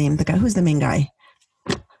 what's his name? The guy, who's the main guy?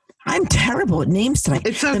 I'm terrible at names tonight.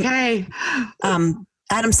 It's okay. Adam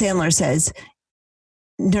Sandler says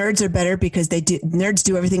nerds are better because nerds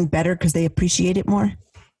do everything better because they appreciate it more.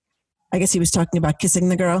 I guess he was talking about kissing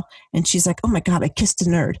the girl, and she's like, oh my God, I kissed a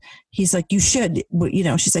nerd. He's like, you should,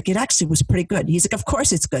 she's like, it actually was pretty good. He's like, of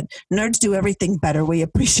course it's good. Nerds do everything better. We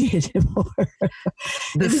appreciate it more.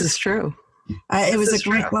 This is true. It was a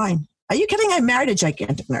great line. Are you kidding? I married a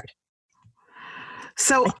gigantic nerd.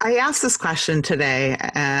 So I asked this question today,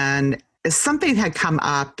 and something had come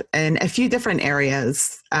up in a few different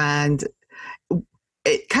areas, and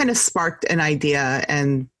it kind of sparked an idea.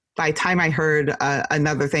 And by the time I heard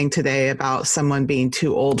another thing today about someone being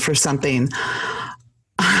too old for something,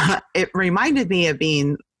 it reminded me of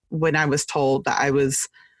being when I was told that I was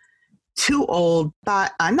too old,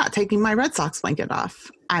 but I'm not taking my Red Sox blanket off.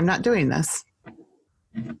 I'm not doing this.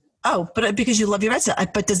 Oh, but because you love your Red Sox.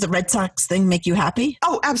 But does the Red Sox thing make you happy?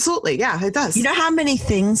 Oh, absolutely. Yeah, it does. You know how many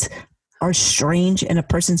things are strange in a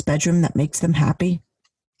person's bedroom that makes them happy?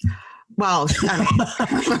 Well,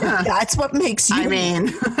 that's what makes you. I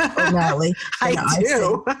mean, Natalie, I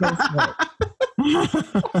do.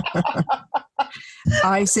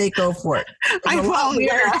 I say go for it.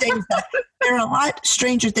 There are a lot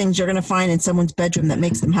stranger things you're going to find in someone's bedroom that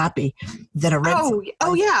makes them happy than a Red Sox.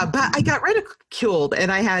 Oh yeah, but I got ridiculed,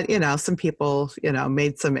 and I had some people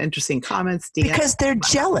made some interesting comments because they're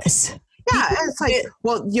jealous. Yeah, and it's like,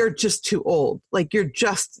 well, you're just too old. Like you're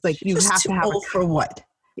just like you have to have old for what?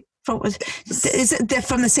 Is it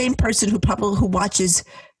from the same person who watches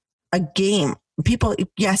a game? People,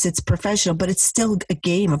 yes, it's professional, but it's still a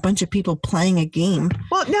game. A bunch of people playing a game.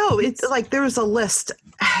 Well, no, it's like there was a list.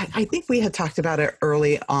 I think we had talked about it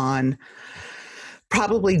early on,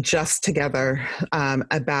 probably just together,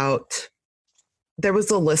 about there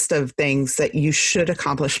was a list of things that you should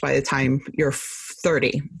accomplish by the time you're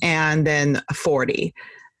 30 and then 40.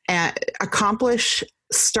 And accomplish,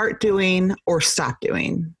 start doing, or stop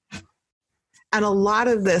doing. And a lot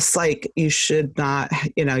of this, like, you should not,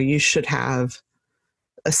 you should have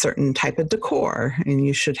a certain type of decor, and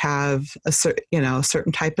you should have a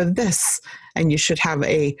certain type of this, and you should have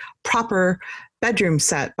a proper bedroom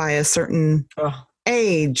set by a certain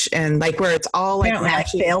age, and like where it's all like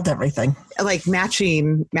matching, I failed everything, like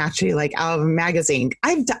matching like out of a magazine.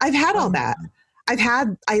 I've had all that.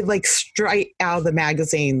 I like straight out of the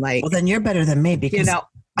magazine. Like, well, then you're better than me because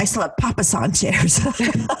I still have Papasan chairs.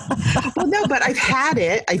 Well, no, but I've had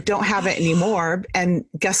it. I don't have it anymore. And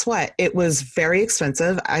guess what? It was very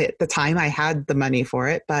expensive. At the time I had the money for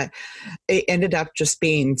it, but it ended up just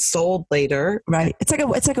being sold later. Right. It's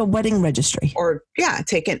like a wedding registry. Or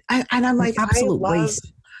taken. And I'm like, absolute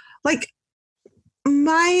waste. Like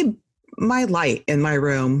my light in my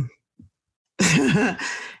room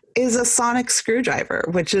is a sonic screwdriver,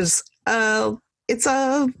 which is it's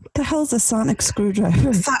a The hell is a sonic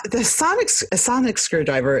screwdriver? the sonic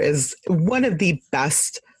screwdriver is one of the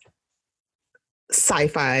best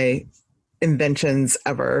sci-fi inventions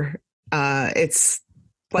ever. It's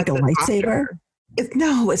Like a lightsaber? It's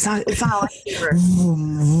not a lightsaber.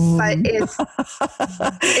 But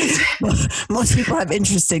it's most people have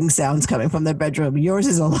interesting sounds coming from their bedroom. Yours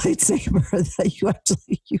is a lightsaber that you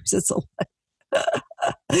actually use as a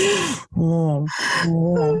oh.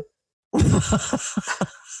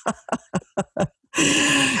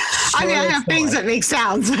 I mean, I have things that make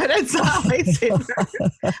sounds, but it's not a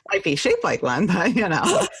lightsaber. Might be shaped like one, but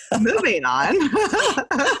moving on.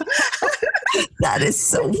 That is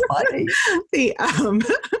so funny.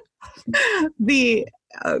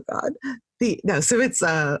 So it's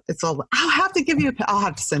all. I'll have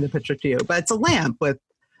to send a picture to you, but it's a lamp with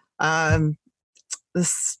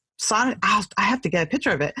this sonic. I have to get a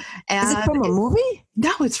picture of it. And is it from a movie?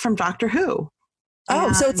 No, it's from Doctor Who.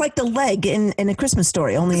 Oh, so it's like the leg in A Christmas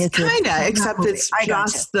Story, only it's kind of, except it's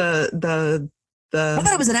just the. I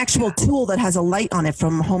thought it was an actual tool that has a light on it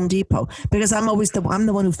from Home Depot, because I'm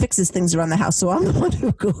the one who fixes things around the house, so I'm the one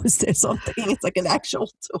who goes there. So I'm thinking it's like an actual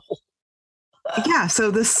tool. Yeah,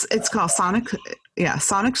 so it's called sonic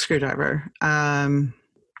screwdriver, and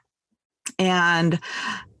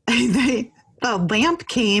the lamp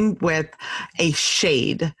came with a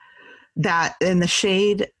shade and the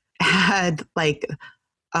shade had like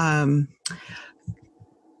it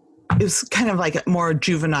was kind of like more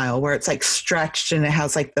juvenile, where it's like stretched and it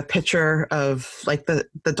has like the picture of like the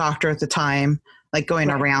doctor at the time, like going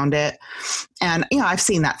around it. And, I've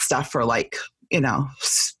seen that stuff for like, Batman,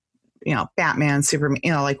 Superman,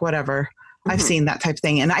 like whatever. Mm-hmm. I've seen that type of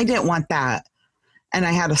thing. And I didn't want that. And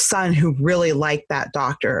I had a son who really liked that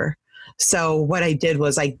doctor. So what I did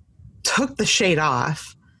was I took the shade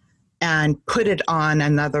off and put it on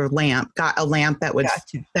another lamp, got a lamp that would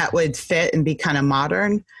fit and be kind of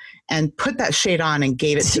modern, and put that shade on and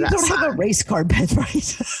gave it to that son. You don't have a race car bed, right?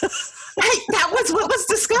 Hey, that was what was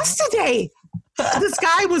discussed today. This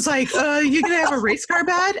guy was like, you going to have a race car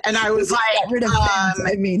bed? And I was like, is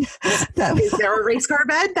there a race car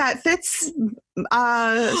bed that fits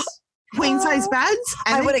queen size beds?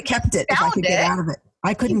 And I would have kept it if I could get out of it.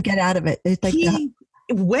 I couldn't get out of it. He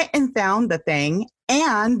went and found the thing,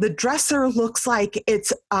 and the dresser looks like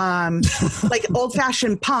it's like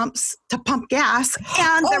old-fashioned pumps to pump gas,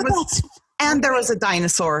 and there was a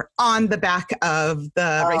dinosaur on the back of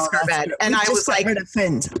the race car bed. Great. And I was like,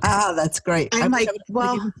 that's great. I'm like,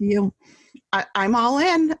 well, I'm all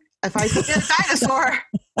in. If I can get a dinosaur,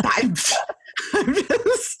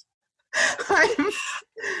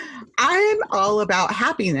 I'm all about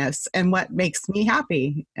happiness and what makes me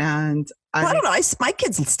happy. And I don't know. My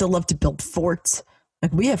kids still love to build forts.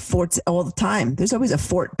 Like we have forts all the time. There's always a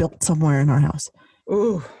fort built somewhere in our house.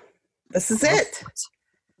 Ooh, this is it.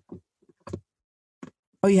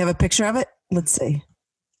 Oh, you have a picture of it? Let's see.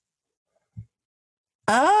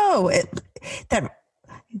 Oh, that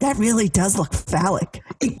really does look phallic.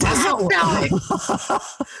 It does look phallic.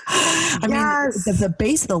 I mean, the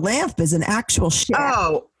base of the lamp is an actual shaft.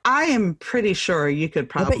 Oh, I am pretty sure you could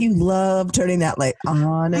probably. I bet you love turning that light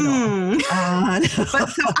on and on. But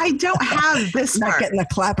so I don't have this part. Not getting a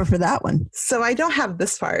clapper for that one. So I don't have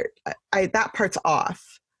this part. That part's off,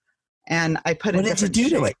 and I put. What did you do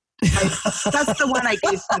to it? That's the one I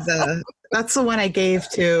gave to That's the one I gave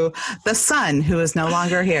to the son who is no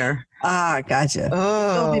longer here. Ah, gotcha.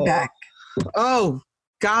 Oh, he'll be back. Oh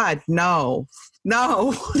God, no. That's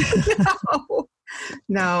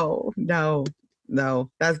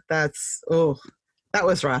that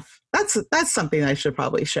was rough. That's something I should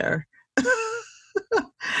probably share.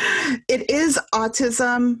 It is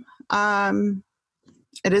autism.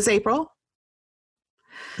 It is April.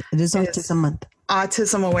 It is Autism Month.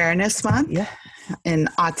 Autism Awareness Month. Yeah. And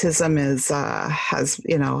autism has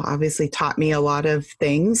obviously taught me a lot of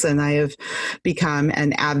things, and I have become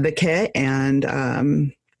an advocate and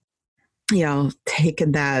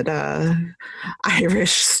taken that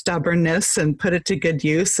Irish stubbornness and put it to good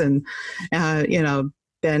use, and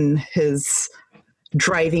been his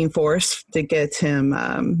driving force to get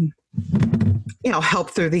him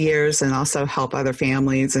help through the years, and also help other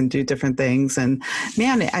families and do different things. And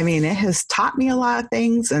man, I mean, it has taught me a lot of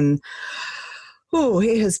things, and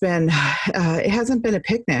it hasn't been a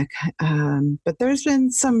picnic, but there's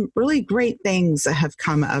been some really great things that have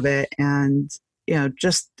come of it. And,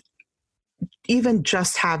 just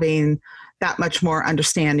having that much more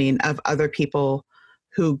understanding of other people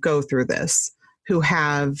who go through this, who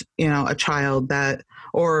have, a child that,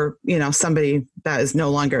 or, somebody that is no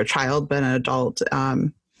longer a child, but an adult,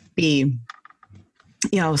 be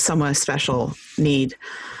someone with special need.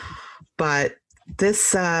 But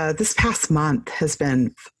this past month has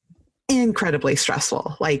been incredibly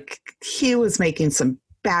stressful. Like, he was making some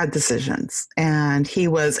bad decisions, and he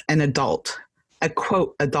was an adult, a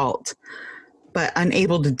quote adult, but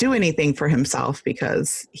unable to do anything for himself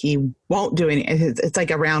because he won't do any. It's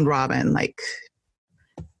like a round robin. Like,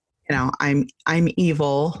 I'm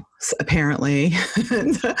evil, apparently.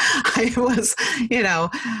 And I was,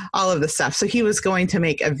 all of the stuff. So he was going to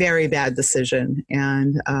make a very bad decision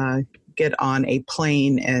and get on a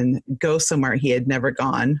plane and go somewhere he had never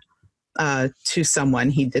gone, to someone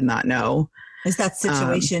he did not know. Is that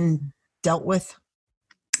situation dealt with?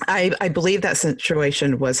 I believe that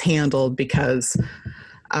situation was handled because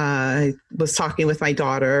I was talking with my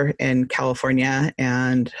daughter in California,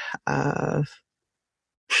 and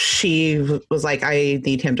she was like, I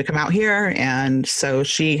need him to come out here. And so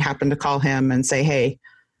she happened to call him and say, hey,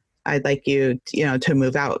 I'd like you, to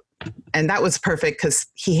move out. And that was perfect because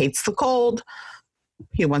he hates the cold.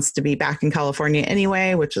 He wants to be back in California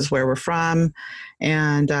anyway, which is where we're from.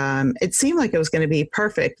 And it seemed like it was going to be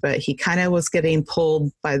perfect, but he kind of was getting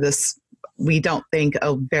pulled by this, we don't think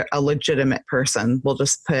a legitimate person. We'll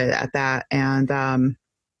just put it at that. And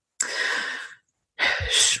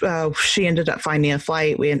she ended up finding a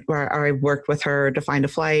flight. I worked with her to find a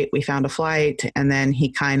flight. We found a flight, and then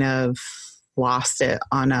he kind of lost it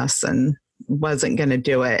on us and wasn't going to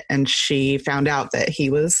do it. And she found out that he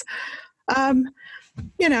was,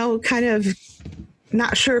 kind of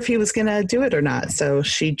not sure if he was going to do it or not. So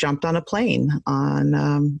she jumped on a plane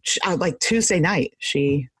on like Tuesday night.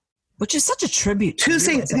 Which is such a tribute.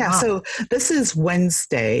 Tuesday. Yeah. So this is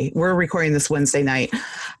Wednesday. We're recording this Wednesday night.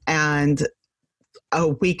 And a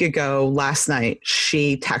week ago, last night,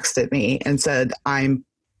 she texted me and said, I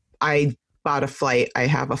bought a flight. I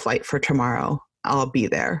have a flight for tomorrow. I'll be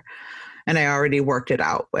there. And I already worked it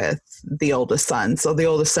out with the oldest son. So the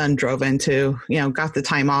oldest son drove into, got the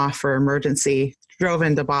time off for emergency, drove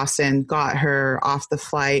into Boston, got her off the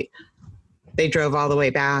flight. They drove all the way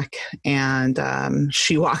back, and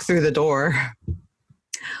she walked through the door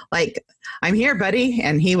like, I'm here, buddy.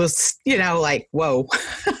 And he was, like, whoa,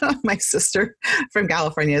 my sister from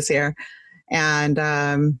California is here. And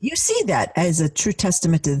you see that as a true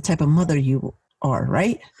testament to the type of mother you are,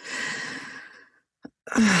 right?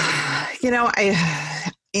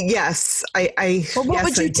 Yes. Well, what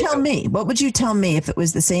would you tell me? What would you tell me if it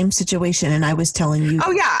was the same situation and I was telling you?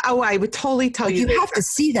 Oh, yeah. Oh, I would totally tell you. You have to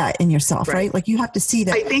see that in yourself, right? Like, you have to see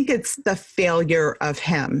that. I think it's the failure of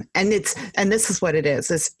him. And this is what it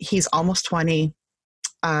is he's almost 20.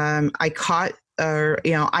 I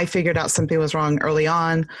figured out something was wrong early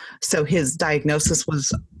on. So his diagnosis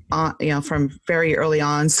was, from very early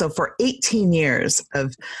on. So for 18 years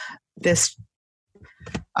of this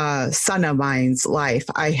son of mine's life,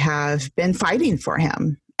 I have been fighting for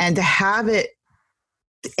him, and to have it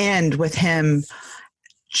end with him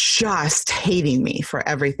just hating me for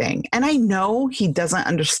everything. And I know he doesn't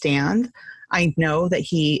understand. I know that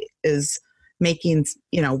he is making,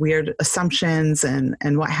 weird assumptions and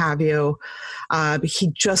what have you. But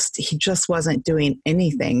he just wasn't doing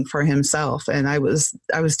anything for himself. And I was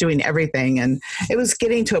doing everything. And it was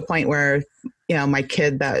getting to a point where, my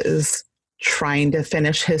kid that is trying to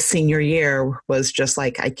finish his senior year was just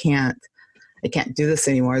like, I can't do this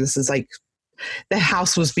anymore. This is like, the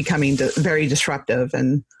house was becoming very disruptive.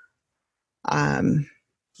 And I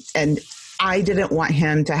didn't want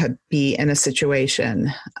him to be in a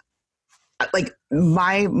situation like,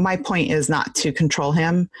 my point is not to control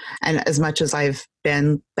him. And as much as I've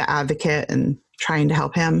been the advocate and trying to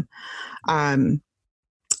help him, I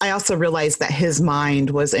also realized that his mind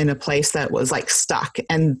was in a place that was like stuck.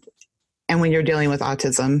 And when you're dealing with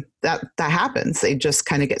autism, that happens. They just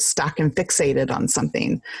kind of get stuck and fixated on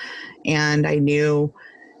something. And I knew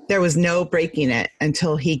there was no breaking it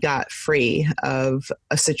until he got free of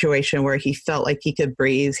a situation where he felt like he could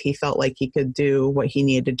breathe. He felt like he could do what he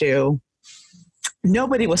needed to do.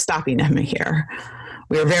 Nobody was stopping him here.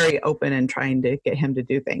 We were very open and trying to get him to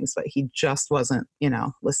do things, but he just wasn't,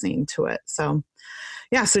 listening to it. So,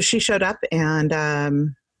 yeah, so she showed up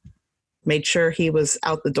and made sure he was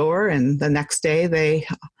out the door. And the next day the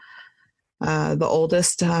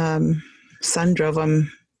oldest son drove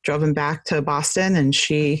him back to Boston, and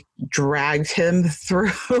she dragged him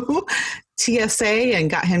through TSA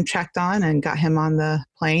and got him checked on and got him on the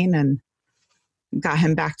plane and got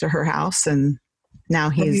him back to her house. And now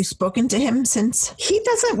have you spoken to him since? He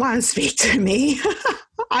doesn't want to speak to me.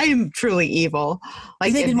 I am truly evil.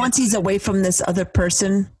 Like, you think once he's away from this other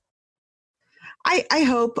person? I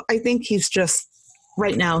hope. I think he's just,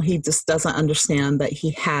 right now, he just doesn't understand that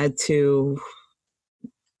he had to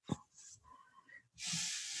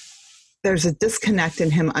there's a disconnect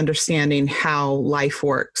in him understanding how life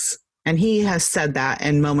works. And he has said that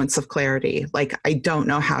in moments of clarity, like, I don't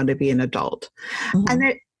know how to be an adult.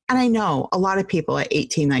 Mm-hmm. And I know a lot of people at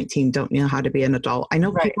 18, 19 don't know how to be an adult. I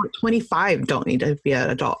know people at 25 don't need to be an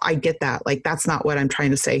adult. I get that. Like, that's not what I'm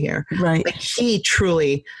trying to say here. Right. Like,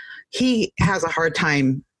 he has a hard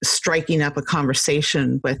time striking up a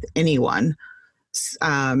conversation with anyone.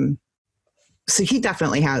 So he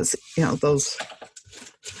definitely has, those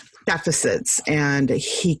deficits, and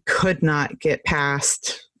he could not get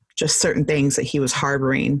past just certain things that he was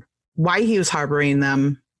harboring. Why he was harboring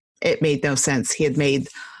them, it made no sense. He had made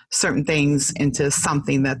certain things into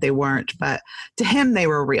something that they weren't, but to him, they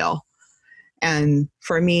were real. And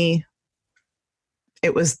for me,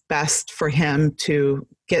 it was best for him to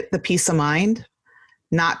get the peace of mind,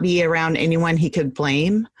 not be around anyone he could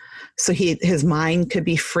blame. So his mind could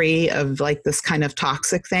be free of like this kind of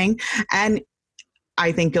toxic thing. And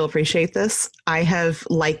I think you'll appreciate this. I have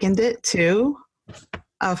likened it to,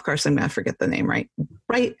 of course, I'm going to forget the name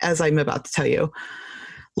right as I'm about to tell you.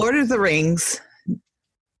 Lord of the Rings,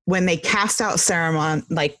 when they cast out Saruman,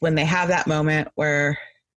 like when they have that moment where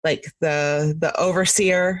like the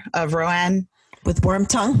overseer of Rohan. With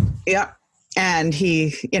Wormtongue? Yep. And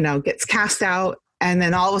he, gets cast out. And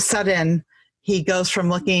then all of a sudden he goes from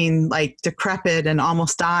looking like decrepit and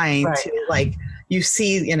almost dying to like, you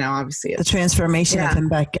see, obviously the transformation of him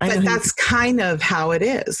back. But that's kind of how it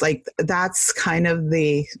is. Like, that's kind of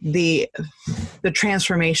the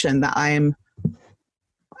transformation that I'm,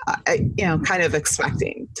 kind of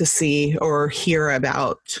expecting to see or hear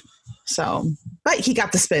about. So, but he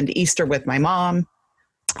got to spend Easter with my mom.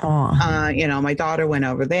 My daughter went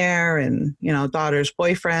over there, and, daughter's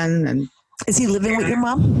boyfriend. And is he living with your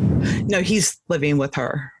mom? No, he's living with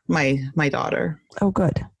her, my daughter. Oh,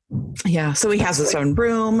 good. Yeah. So he has his own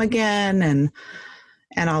room again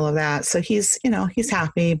and all of that. So he's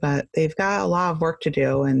happy, but they've got a lot of work to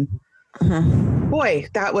do. And boy,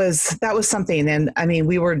 that was something. And I mean,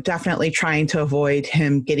 we were definitely trying to avoid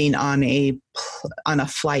him getting on a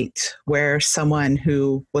flight where someone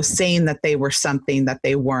who was saying that they were something that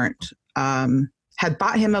they weren't, had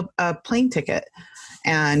bought him a plane ticket.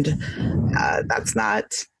 And that's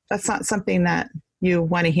not something that you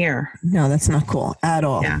want to hear. No, that's not cool at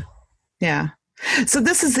all. Yeah. Yeah. So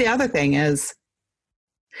this is the other thing is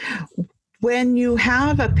when you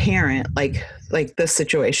have a parent like this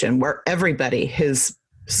situation where everybody, his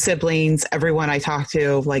siblings, everyone I talked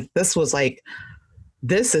to, like, this was like,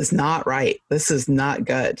 this is not right. This is not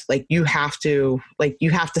good. Like, you have to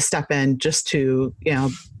step in just to,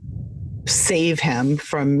 save him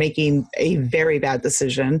from making a very bad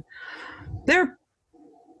decision. There are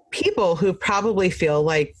people who probably feel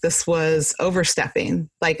like this was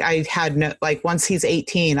overstepping. Like, I had no, like, once he's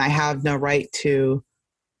 18, I have no right to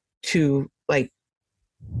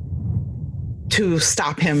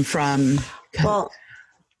stop him from. Well,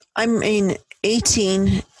 I mean,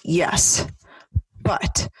 18, yes,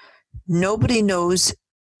 but nobody knows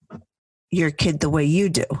your kid the way you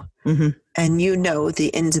do. Mm-hmm. And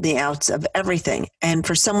the ins and the outs of everything. And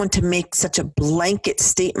for someone to make such a blanket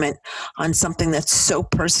statement on something that's so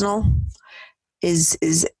personal is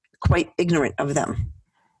quite ignorant of them.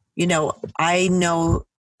 I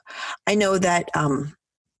know that,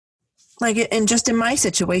 and just in my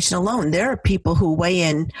situation alone, there are people who weigh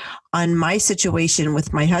in on my situation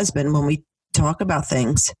with my husband when we talk about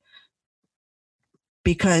things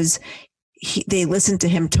because they listen to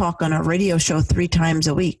him talk on a radio show 3 times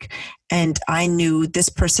a week. And I knew this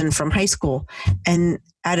person from high school, and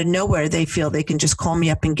out of nowhere, they feel they can just call me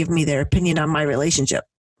up and give me their opinion on my relationship.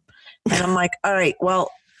 And I'm like, all right, well,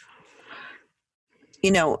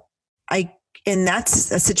 and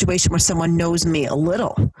that's a situation where someone knows me a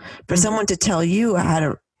little. For someone to tell you how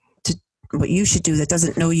to what you should do that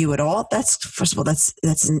doesn't know you at all, first of all, that's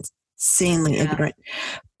insanely ignorant.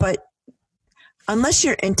 But unless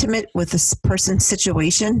you're intimate with this person's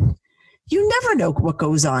situation, you never know what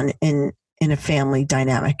goes on in a family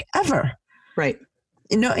dynamic ever. Right.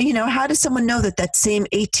 How does someone know that same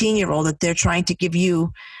 18-year-old that they're trying to give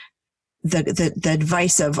you the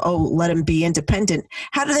advice of, let him be independent?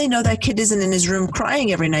 How do they know that kid isn't in his room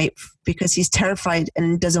crying every night because he's terrified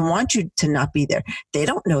and doesn't want you to not be there? They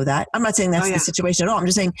don't know that. I'm not saying that's the situation at all. I'm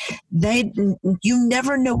just saying you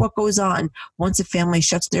never know what goes on once a family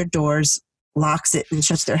shuts their doors, locks it, and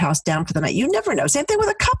shuts their house down for the night. You never know. Same thing with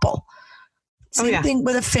a couple. Same thing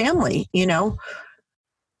with a family.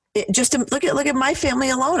 Just to look at my family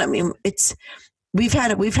alone. I mean, we've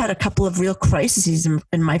had a couple of real crises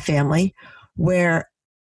in my family where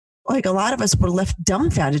like a lot of us were left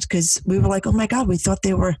dumbfounded because we were like, oh my God, we thought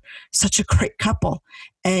they were such a great couple.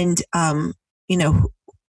 And, you know,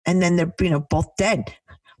 and then they're, you know, both dead.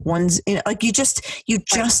 One's, you know, like you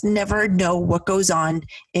just never know what goes on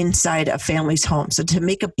inside a family's home. So to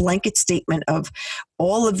make a blanket statement of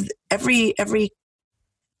all of every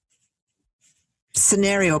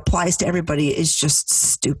scenario applies to everybody is just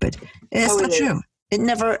stupid. And it's not true. It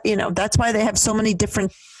never, you know, that's why they have so many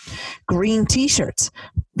different green t-shirts,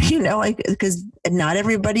 you know, like, because not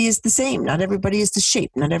everybody is the same. Not everybody is the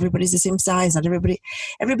shape. Not everybody's the same size. Not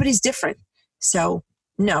everybody's different. So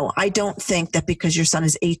no, I don't think that because your son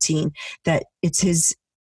is 18, that it's his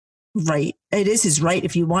right. It is his right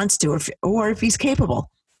if he wants to, or if he's capable.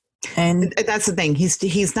 And that's the thing.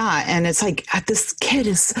 He's not. And it's like, this kid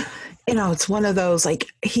is, you know, it's one of those,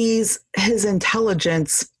 like, his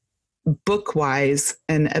intelligence book-wise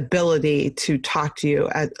and ability to talk to you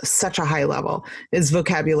at such a high level. His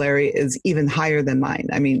vocabulary is even higher than mine.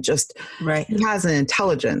 I mean, just right. He has an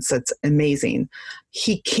intelligence that's amazing.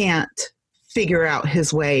 He can't figure out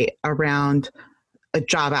his way around a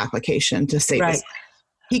job application to save his life.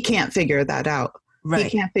 He can't figure that out. Right. He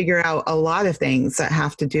can't figure out a lot of things that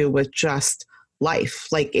have to do with just life.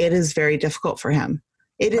 Like, it is very difficult for him.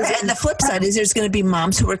 It is. And the flip side is there's going to be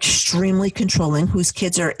moms who are extremely controlling, whose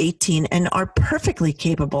kids are 18 and are perfectly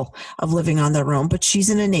capable of living on their own, but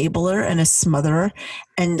she's an enabler and a smotherer.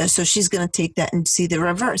 And so she's going to take that and see the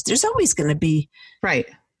reverse. There's always going to be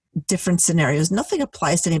different scenarios. Nothing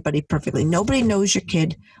applies to anybody perfectly. Nobody knows your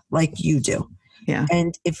kid like you do. Yeah.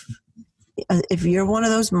 And if you're one of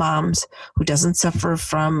those moms who doesn't suffer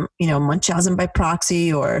from, you know, Munchausen by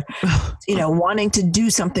proxy or, you know, wanting to do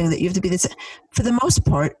something that you have to be this, for the most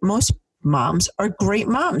part, most moms are great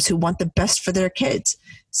moms who want the best for their kids.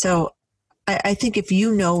 So I think if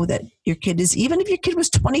you know that your kid is, even if your kid was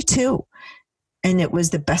 22 and it was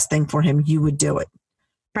the best thing for him, you would do it.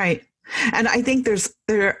 Right. And I think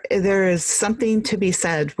there is something to be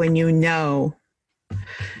said when you know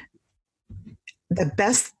the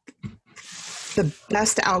best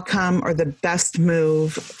outcome or the best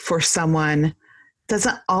move for someone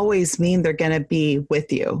doesn't always mean they're going to be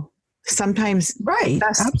with you. Sometimes the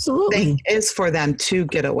best thing is for them to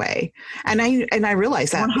get away. And I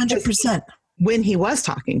realized that 100%. When he was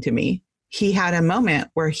talking to me, he had a moment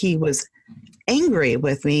where he was angry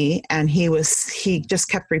with me, and he just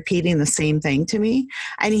kept repeating the same thing to me.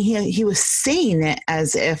 And he was saying it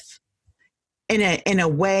as if in a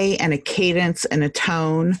way and a cadence and a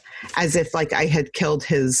tone as if like I had killed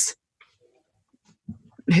his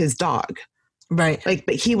dog. Right. Like,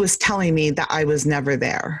 but he was telling me that I was never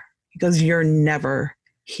there. He goes, "You're never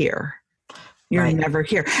here. You're never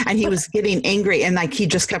here." And he was getting angry, and like he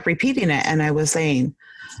just kept repeating it. And I was saying,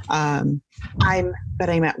 I'm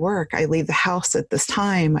at work. I leave the house at this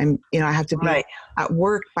time. I have to be at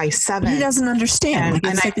work by 7. He doesn't understand.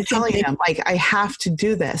 And I'm telling him, like, I have to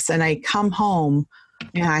do this. And I come home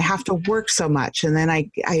and I have to work so much. And then I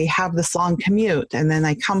have this long commute, and then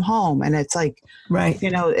I come home and it's like,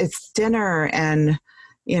 it's dinner and,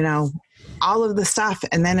 all of the stuff.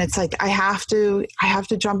 And then it's like, I have to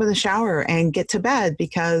jump in the shower and get to bed,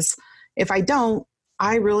 because if I don't,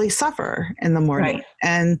 I really suffer in the morning. Right.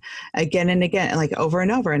 And again, like over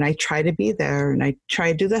and over. And I try to be there and I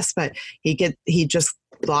try to do this, but he just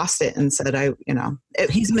lost it and said,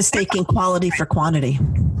 he's mistaking quality for quantity.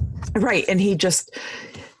 Right. And he just,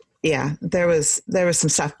 there was some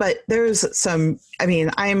stuff, but there was some,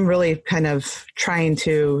 I'm really kind of trying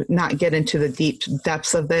to not get into the deep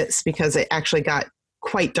depths of this, because it actually got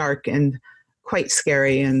quite dark and quite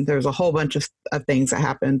scary. And there's a whole bunch of things that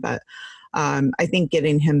happened, but I think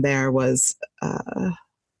getting him there was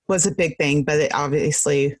a big thing, but it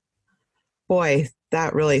obviously, boy,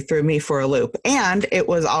 that really threw me for a loop. And it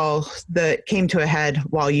was all that came to a head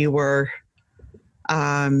while you were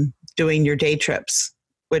doing your day trips,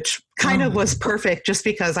 which kind of was perfect, just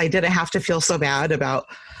because I didn't have to feel so bad about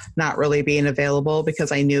not really being available,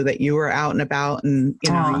 because I knew that you were out and about, and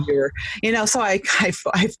you were, so I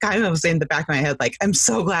kind of was in the back of my head, like, I'm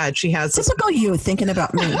so glad she has typical you thinking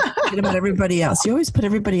about me, thinking about everybody else. You always put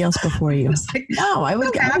everybody else before you. Like, no, I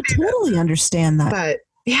would totally understand that. But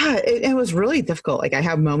yeah, it was really difficult. Like, I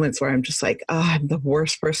have moments where I'm just like, oh, I'm the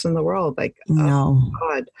worst person in the world. Like, no, oh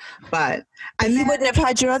God. But you wouldn't have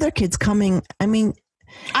had your other kids coming.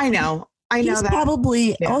 I know. He's that.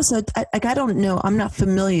 Probably also, I don't know. I'm not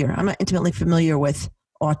intimately familiar with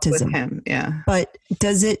autism. With him, yeah. But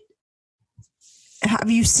have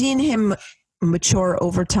you seen him mature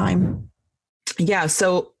over time? Yeah.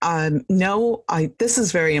 So, no, this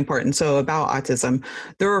is very important. So about autism,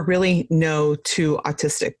 there are really no two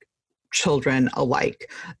autistic children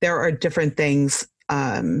alike. There are different things.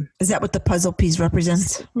 Is that what the puzzle piece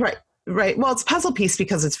represents? Right. Well, it's a puzzle piece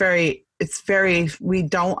because it's very, we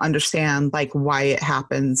don't understand like why it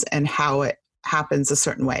happens and how it happens a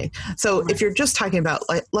certain way. So if you're just talking about,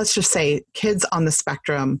 like, let's just say kids on the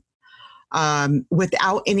spectrum,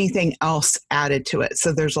 without anything else added to it.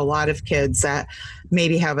 So there's a lot of kids that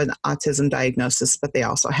maybe have an autism diagnosis, but they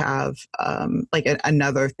also have like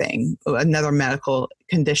another thing, another medical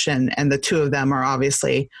condition. And the two of them are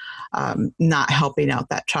obviously not helping out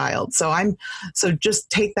that child. So just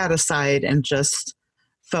take that aside and just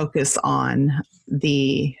focus on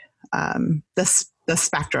the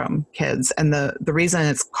spectrum kids. And the reason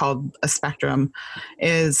it's called a spectrum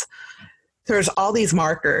is there's all these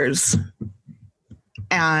markers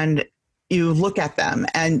and you look at them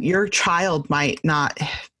and your child might not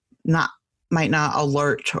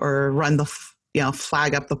alert or run the,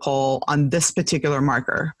 flag up the pole on this particular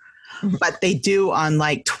marker, but they do on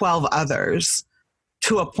like 12 others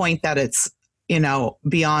to a point that it's,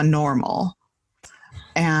 beyond normal.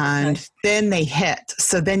 And then they hit.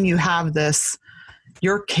 So then you have this,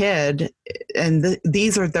 your kid, and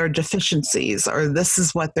these are their deficiencies, or this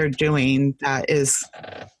is what they're doing that is,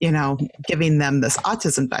 giving them this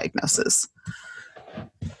autism diagnosis.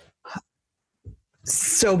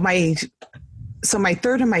 So my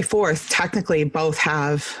third and my fourth technically both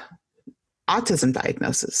have autism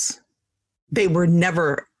diagnosis. They were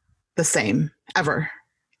never the same, ever.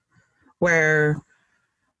 Where,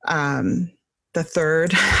 the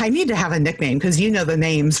third, I need to have a nickname because the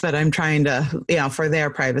names, but I'm trying to, for their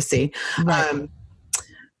privacy. Right.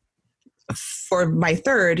 For my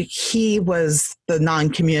third, he was the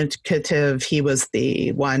non-communicative. He was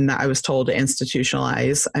the one that I was told to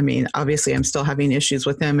institutionalize. I mean, obviously I'm still having issues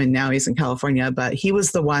with him and now he's in California, but he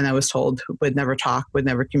was the one I was told who would never talk, would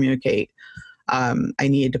never communicate. I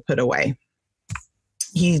needed to put away.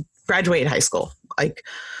 He graduated high school,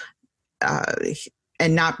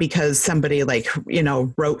 and not because somebody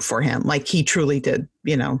wrote for him, like he truly did,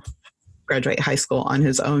 graduate high school on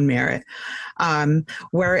his own merit.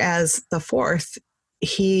 Whereas the fourth,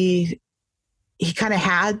 he kind of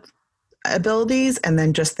had abilities and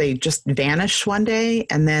then they just vanished one day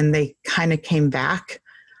and then they kind of came back.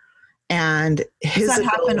 And does that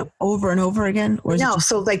happen over and over again? Or no.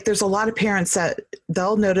 So there's a lot of parents that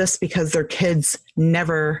they'll notice because their kids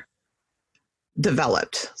never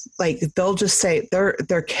developed. They'll just say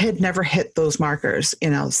their kid never hit those markers.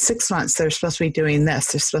 6 months they're supposed to be doing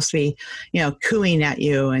this. They're supposed to be, cooing at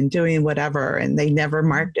you and doing whatever, and they never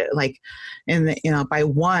marked it. By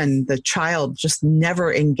one, the child just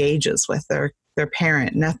never engages with their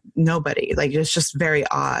parent. Nobody. It's just very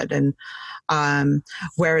odd. And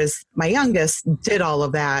whereas my youngest did all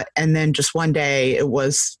of that, and then just one day it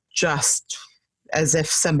was just as if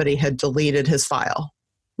somebody had deleted his file.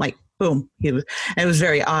 Boom. It was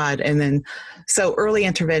very odd. And then, so early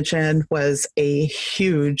intervention was a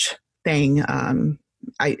huge thing. I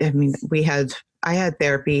had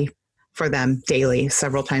therapy for them daily,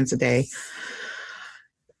 several times a day.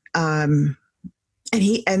 And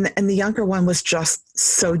the younger one was just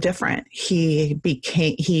so different.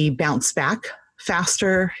 He bounced back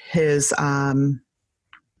faster. His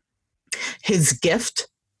gift,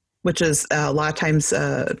 which is a lot of times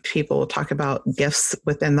people will talk about gifts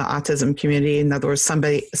within the autism community. In other words,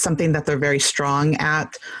 something that they're very strong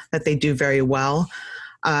at, that they do very well.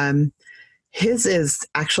 His is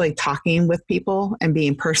actually talking with people and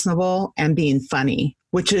being personable and being funny,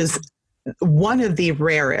 which is one of the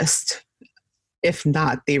rarest, if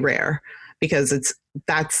not the rare, because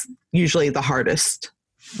that's usually the hardest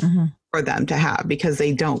for them to have because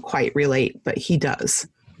they don't quite relate, but he does.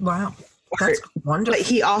 Wow. That's wonderful. But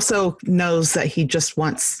he also knows that he just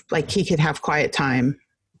wants, he could have quiet time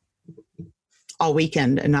all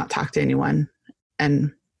weekend and not talk to anyone.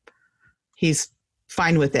 And he's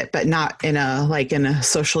fine with it, but not in a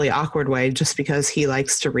socially awkward way, just because he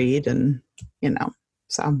likes to read and,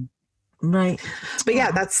 so. Right. But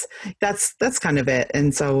yeah, that's kind of it.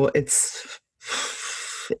 And so it's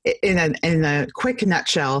in a quick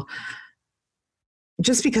nutshell,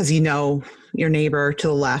 just because your neighbor to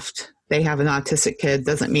the left, they have an autistic kid,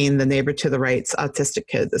 doesn't mean the neighbor to the right's autistic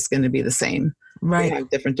kid is going to be the same. Right. They have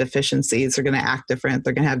different deficiencies. They're going to act different.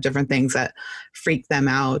 They're going to have different things that freak them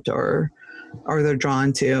out or they're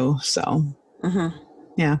drawn to. So,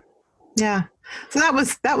 yeah. So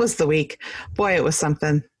that was the week. Boy, it was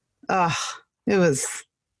something. It was.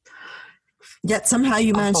 Yet somehow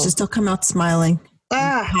you managed to still come out smiling,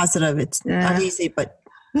 positive. It's not easy, but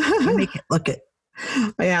you make it look it.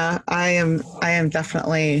 Yeah, I am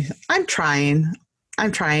definitely, I'm trying.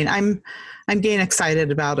 I'm trying. I'm getting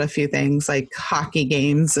excited about a few things like hockey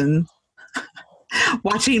games and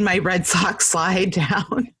watching my Red Sox slide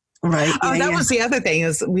down. Right. Oh, Yeah, that was the other thing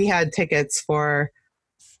is we had tickets for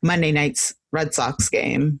Monday night's Red Sox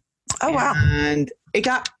game. Oh, wow. And it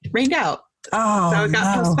got rained out. Oh, So it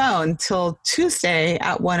got no. postponed till Tuesday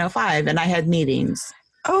at 1:05, and I had meetings.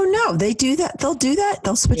 Oh, no. They do that. They'll do that.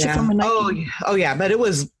 They'll switch it from a night. Oh, yeah. But it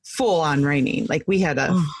was full on raining. Like we had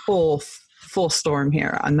a full storm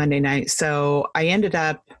here on Monday night. So I ended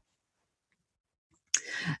up,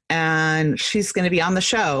 and she's going to be on the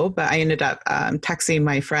show, but I ended up texting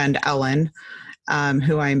my friend Ellen,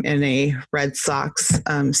 who I'm in a Red Sox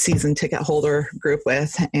season ticket holder group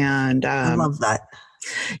with. And I love that.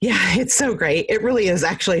 Yeah, it's so great. It really is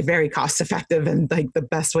actually very cost effective and like the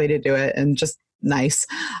best way to do it and just nice.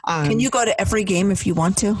 Can you go to every game if you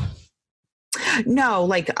want to? No,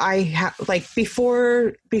 like I have, like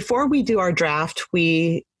before we do our draft,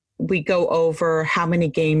 we go over how many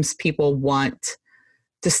games people want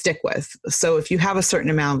to stick with. So if you have a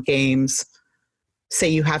certain amount of games, say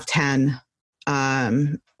you have 10,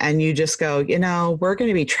 and you just go, we're going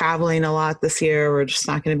to be traveling a lot this year. We're just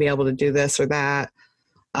not going to be able to do this or that.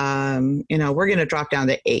 We're going to drop down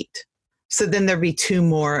to 8. So then there'd be 2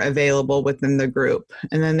 more available within the group,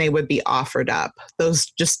 and then they would be offered up. Those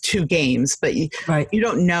just 2 games, but you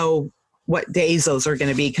don't know what days those are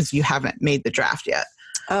going to be because you haven't made the draft yet.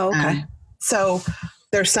 Oh, okay. So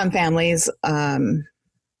there's some families,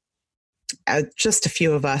 just a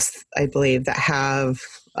few of us, I believe, that have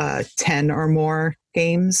 10 or more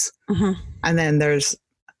games. Mm-hmm. And then there's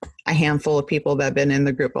a handful of people that have been in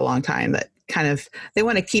the group a long time that kind of, they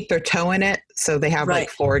want to keep their toe in it. So they have like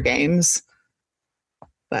 4 games.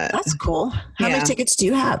 But that's cool. How many tickets do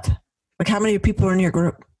you have? Like how many people are in your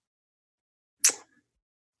group?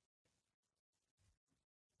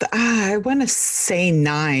 I want to say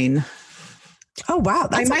 9. Oh, wow.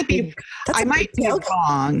 I might be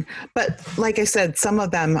wrong, but like I said, some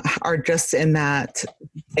of them are just in that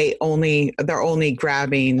they're only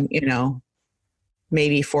grabbing,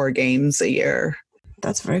 maybe 4 games a year.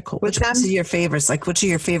 That's very cool. Which ones are your favorites? Like, which are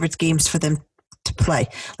your favorite games for them to play?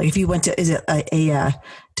 Like, if you went to, is it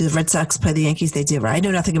do the Red Sox play the Yankees? They do, right? I know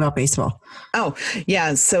nothing about baseball. Oh,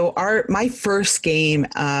 yeah. So my first game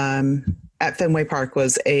at Fenway Park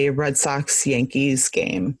was a Red Sox Yankees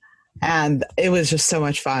game. And it was just so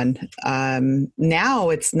much fun. Now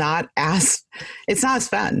it's not as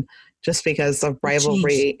fun just because the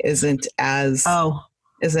rivalry isn't as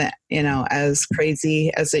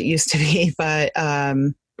crazy as it used to be. But are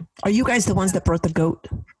you guys the ones that brought the goat?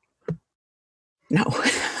 No.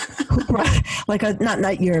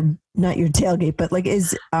 Not your tailgate, but like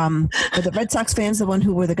are the Red Sox fans the one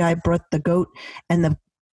who were the guy brought the goat and the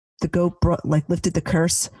goat lifted the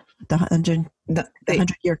curse? The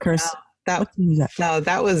 100-year curse. That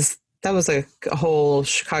was a whole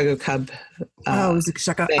Chicago Cub. It was a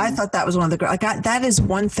Chicago. Thing. I thought that was one of the that is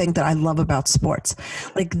one thing that I love about sports.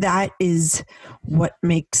 Like that is what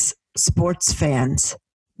makes sports fans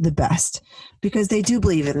the best because they do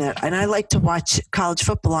believe in that. And I like to watch college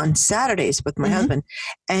football on Saturdays with my husband,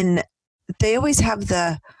 and they always have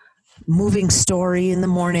the moving story in the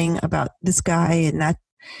morning about this guy and that.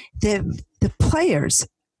 The players.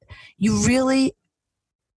 You really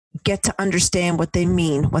get to understand what they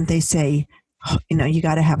mean when they say, you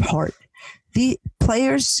got to have heart. The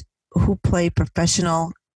players who play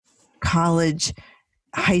professional, college,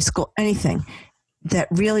 high school, anything that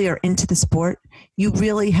really are into the sport, you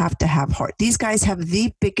really have to have heart. These guys have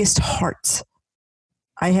the biggest hearts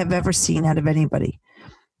I have ever seen out of anybody.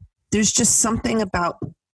 There's just something about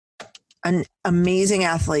an amazing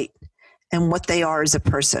athlete and what they are as a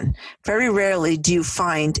person. Very rarely do you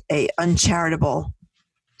find a uncharitable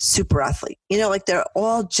super athlete. Like they're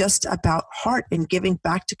all just about heart and giving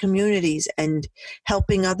back to communities and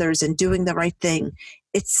helping others and doing the right thing.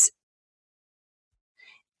 It's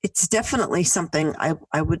definitely something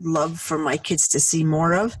I would love for my kids to see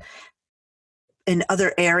more of in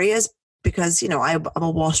other areas because, I'm a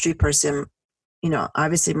Wall Street person.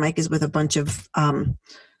 Obviously Mike is with a bunch of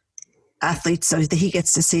athletes so that he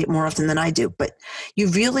gets to see it more often than I do, but you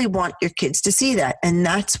really want your kids to see that. And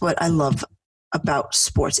that's what I love about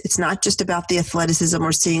sports. It's not just about the athleticism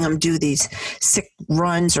or seeing them do these sick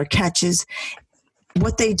runs or catches.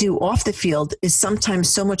 What they do off the field is sometimes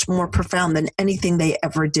so much more profound than anything they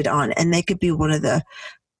ever did on. And they could be one of the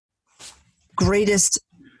greatest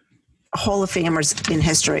Hall of Famers in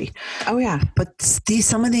history. Oh yeah. But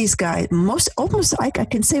some of these guys, I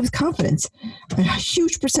can say with confidence, a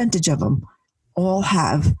huge percentage of them all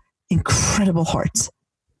have incredible hearts.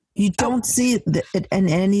 You don't see it in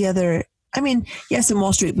any other I mean, yes, in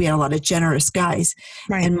Wall Street, we had a lot of generous guys.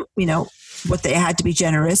 Right. And, what they had to be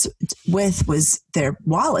generous with was their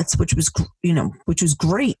wallets, which was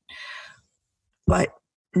great. But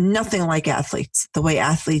nothing like athletes, the way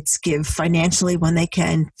athletes give financially when they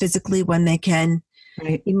can, physically when they can,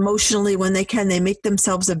 Right. emotionally when they can. They make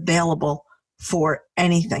themselves available for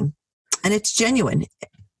anything. And it's genuine.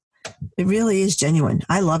 It really is genuine.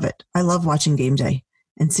 I love it. I love watching game day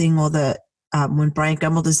and seeing all the, when Brian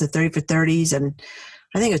Gumbel does the 30 for 30s, and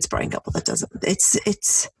I think it's Brian Gumbel that does it.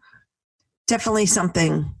 It's definitely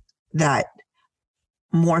something that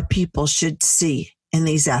more people should see in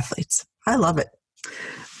these athletes. I love it.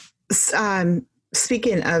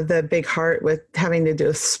 Speaking of the big heart with having to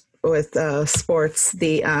do with sports,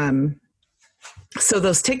 so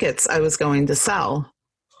those tickets I was going to sell,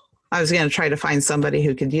 I was going to try to find somebody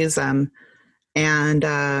who could use them.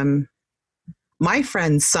 And my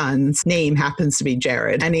friend's son's name happens to be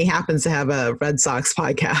Jared, and he happens to have a Red Sox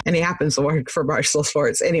podcast, and he happens to work for Barstool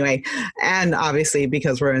Sports anyway. And obviously,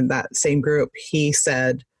 because we're in that same group, he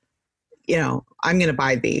said, I'm going to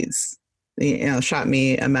buy these. Shot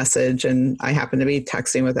me a message, and I happened to be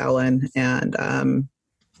texting with Ellen, and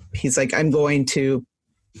he's like, I'm going to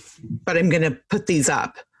put these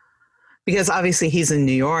up, because obviously he's in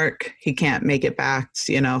New York. He can't make it back,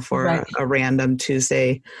 for Right. a random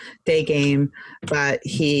Tuesday day game, but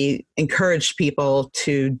he encouraged people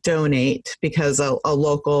to donate, because a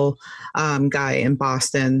local guy in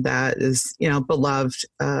Boston that is, beloved,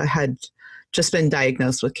 had just been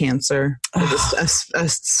diagnosed with cancer, with a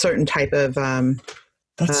certain type of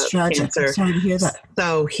That's tragic. cancer. I'm sorry to hear that.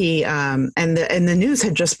 So he and the news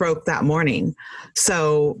had just broke that morning.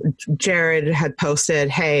 So Jared had posted,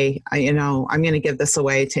 "Hey, I'm going to give this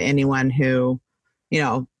away to anyone who,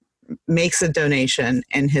 makes a donation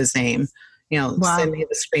in his name. Wow. Send me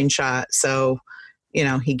the screenshot." So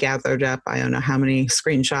he gathered up, I don't know how many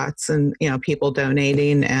screenshots, and, people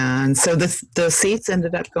donating. And so those seats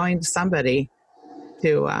ended up going to somebody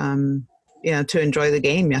to, to enjoy the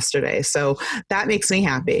game yesterday. So that makes me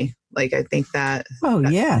happy. Like, I think that,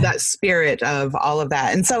 that spirit of all of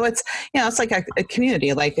that. And so it's, it's like a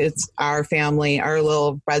community, like it's our family, our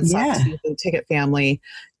little Red Sox season ticket family,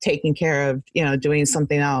 taking care of, doing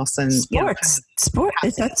something else. And sports,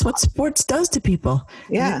 that's what sports does to people.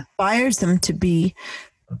 Yeah. It inspires them to be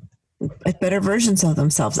better versions of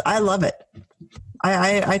themselves. I love it.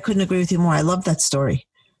 I couldn't agree with you more. I love that story.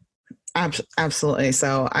 Absolutely.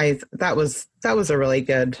 So that was a really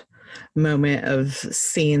good moment of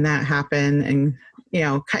seeing that happen. And,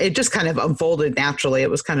 it just kind of unfolded naturally. It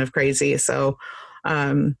was kind of crazy. So,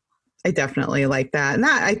 I definitely like that. And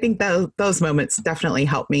I think those moments definitely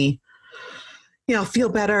help me, feel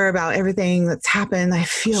better about everything that's happened. I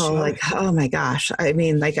feel like, oh my gosh. I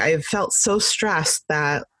mean, like, I felt so stressed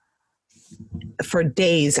that for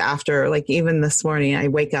days after, like even this morning, I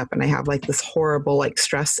wake up and I have like this horrible, like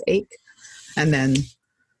stress ache. And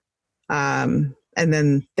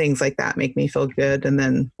then things like that make me feel good. And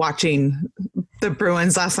then watching the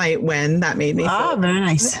Bruins last night win, that made me very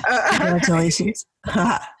nice. Congratulations.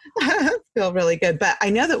 feel really good. But I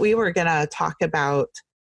know that we were going to talk about,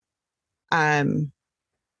 we're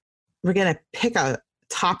going to pick a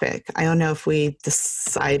topic. I don't know if we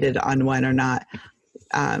decided on one or not.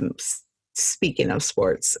 Speaking of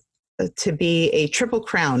sports, to be a triple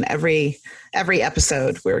crown every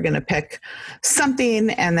episode, we're going to pick something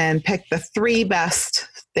and then pick the 3 best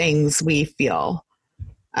things we feel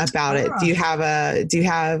about it. Do you have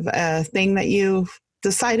a thing that you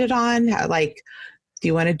decided on? Like, do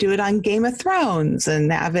you want to do it on Game of Thrones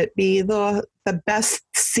and have it be the best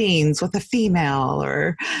scenes with a female,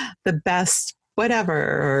 or the best whatever,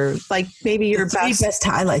 or like maybe your best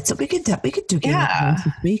highlights? So we could do Game of Thrones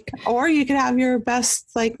this week. Or you could have your best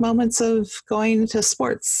like moments of going to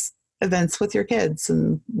sports events with your kids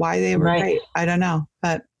and why they were great. I don't know,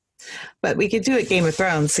 but we could do it Game of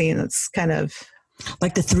Thrones, seeing it's kind of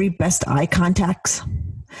like the 3 best eye contacts.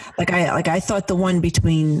 I thought the one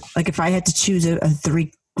between, like, if I had to choose a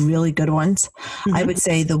 3 really good ones, I would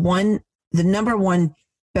say the number 1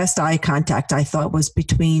 best eye contact I thought was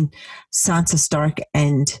between Sansa Stark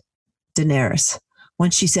and Daenerys. When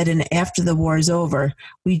she said, "And after the war is over,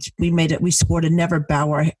 we swore to never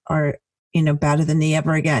bow our bow to the knee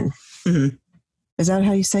ever again." Mm-hmm. Is that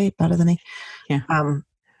how you say it? Bow to the knee? Yeah.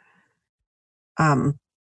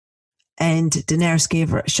 And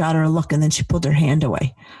Daenerys shot her a look, and then she pulled her hand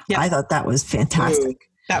away. Yep. I thought that was fantastic.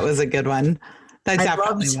 Ooh, that was a good one. That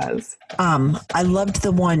definitely was. I loved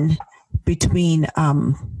the one between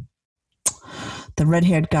the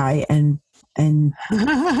red-haired guy and And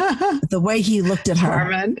the way he looked at her.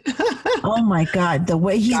 Charmin. Oh my God. The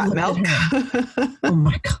way he Got looked milk. at her. Oh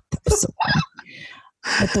my God. That was so funny.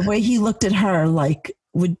 But the way he looked at her, like,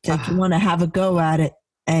 would like you want to have a go at it.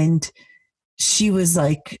 And she was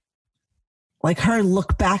like her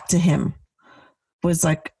look back to him was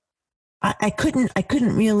like, I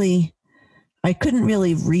couldn't really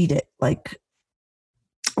read it. Like,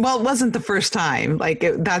 Well, it wasn't the first time. Like,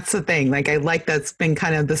 that's the thing. Like, I like that's been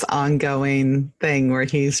kind of this ongoing thing where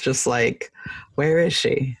he's just like, where is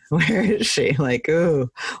she? Where is she? Like, ooh,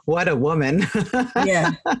 what a woman.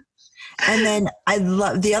 yeah. And then I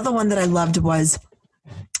love the other one that I loved was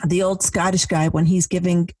the old Scottish guy when he's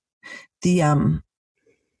giving the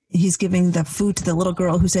food to the little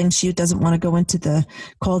girl who's saying she doesn't want to go into the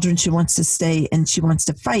cauldron. She wants to stay and she wants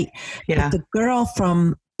to fight. Yeah. But the girl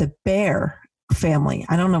from the bear family,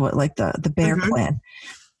 I don't know what, like the bear clan,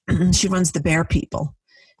 she runs the bear people.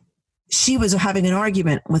 She was having an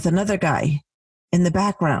argument with another guy in the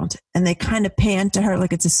background and they kind of pan to her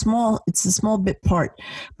like it's a small bit part,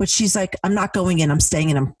 but she's like, I'm not going in, I'm staying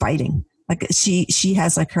in, I'm fighting. Like she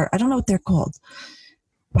has like her, I don't know what they're called,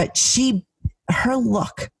 but her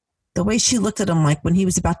look, the way she looked at him, like when he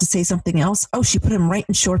was about to say something else, she put him right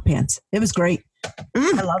in short pants. It was great.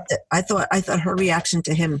 I loved it. I thought her reaction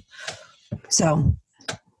to him. So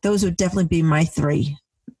those would definitely be my three.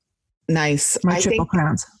 Nice. My triple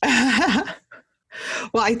crowns.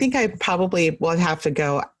 Well, I think I probably will have to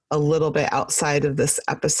go a little bit outside of this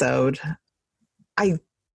episode. I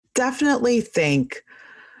definitely think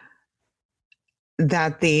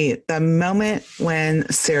that the moment when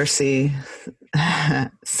Cersei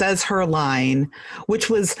says her line, which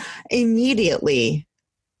was immediately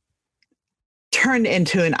turned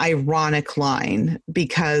into an ironic line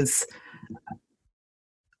because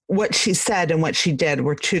what she said and what she did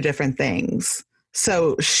were two different things.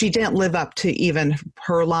 So she didn't live up to even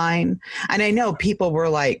her line. And I know people were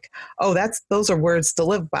like, oh, those are words to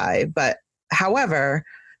live by. But however,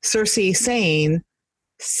 Cersei saying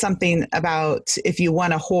something about if you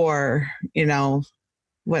want a whore,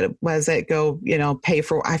 what was it? Go, pay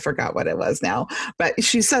for, I forgot what it was now, but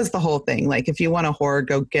she says the whole thing. Like, if you want a whore,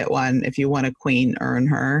 go get one. If you want a queen, earn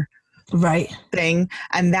her. Right. Thing.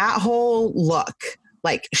 And that whole look,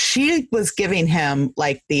 like she was giving him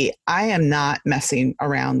like I am not messing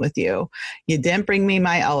around with you. You didn't bring me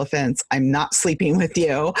my elephants. I'm not sleeping with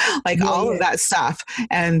you. Like all of that stuff.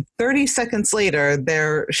 And 30 seconds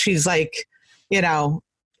later she's like,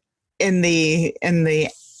 in the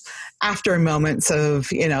after moments of,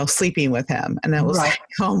 sleeping with him. And it was like,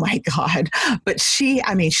 oh my God. But she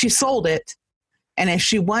sold it. And if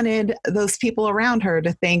she wanted those people around her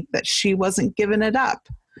to think that she wasn't giving it up,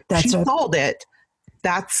 she sold it.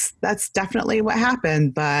 That's definitely what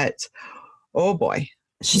happened. But oh boy.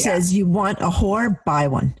 She says, you want a whore, buy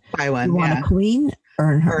one. Buy one. You want a queen,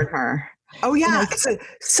 earn her. Earn her. Oh yeah. It's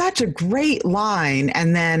such a great line.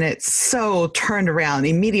 And then it's so turned around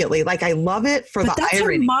immediately. Like I love it for the that's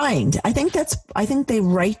irony. Her mind. I think they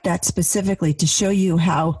write that specifically to show you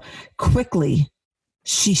how quickly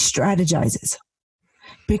she strategizes.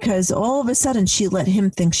 Because all of a sudden she let him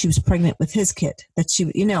think she was pregnant with his kid. That she,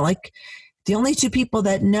 like the only two people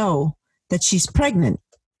that know that she's pregnant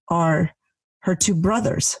are her two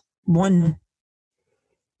brothers. One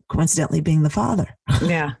coincidentally being the father.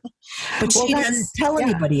 Yeah. But she doesn't tell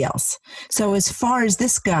anybody else. So as far as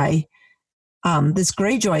this guy, this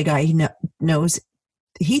Greyjoy guy, he knows,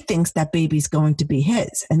 he thinks that baby's going to be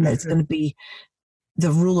his and that it's going to be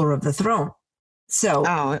the ruler of the throne. So,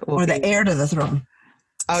 or the heir to the throne.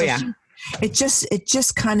 Oh, so yeah. It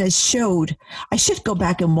just kind of showed. I should go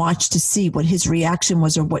back and watch to see what his reaction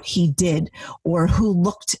was or what he did or who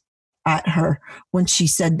looked at her when she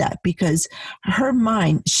said that, because her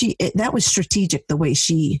mind, that was strategic the way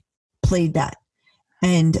she played that.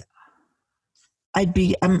 And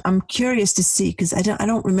I'm curious to see, because I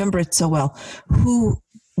don't remember it so well, who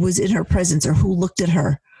was in her presence or who looked at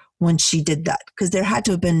her when she did that, because there had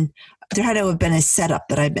to have been a setup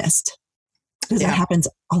that I missed, because that happens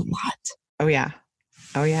a lot. Oh yeah.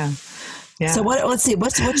 Yeah. So let's see.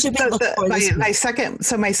 What should we look for? My second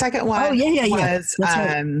one. Oh yeah.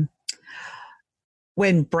 Was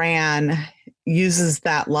when Bran uses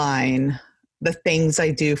that line, "The things I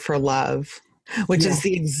do for love," which is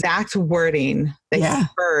the exact wording that he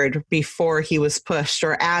heard before he was pushed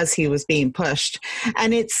or as he was being pushed,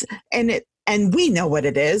 and we know what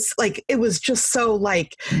it is. Like, it was just so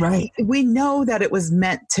like, we know that it was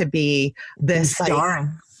meant to be this like,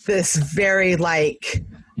 this very like,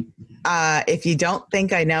 if you don't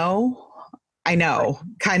think I know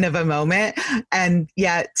kind of a moment. And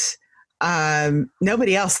yet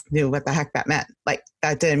nobody else knew what the heck that meant. Like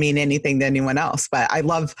that didn't mean anything to anyone else, but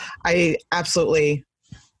I absolutely,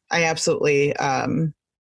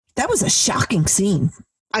 that was a shocking scene.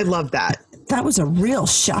 I love that. That was a real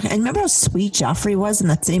shock. And remember how sweet Joffrey was in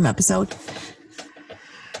that same episode?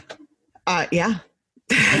 Yeah.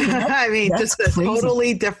 I mean, That's just a crazy.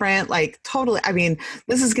 totally different, like totally. I mean,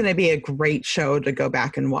 this is going to be a great show to go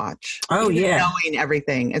back and watch. Oh, Even yeah. knowing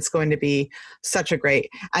everything, it's going to be such a great.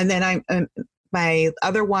 And then my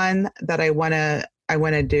other one that I want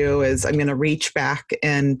to do is I'm going to reach back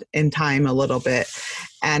in time a little bit,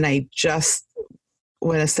 and I just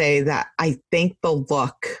want to say that I think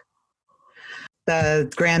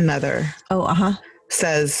the grandmother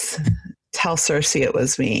says, "Tell Cersei it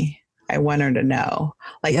was me. I want her to know."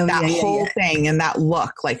 Like that whole thing and that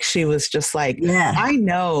look, like she was just like, I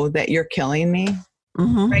know that you're killing me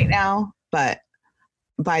right now, but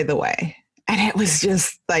by the way. And it was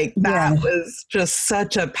just like, that was just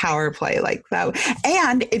such a power play like that.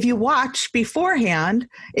 And if you watch beforehand,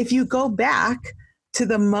 if you go back to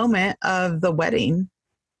the moment of the wedding,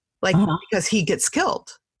 like because he gets killed.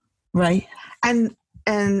 Right. And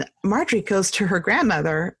Marjorie goes to her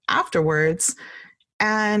grandmother afterwards,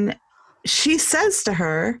 and she says to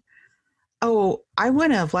her, "Oh, I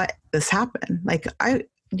wouldn't have let this happen. Like, do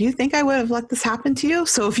you think I would have let this happen to you?"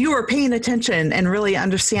 So if you were paying attention and really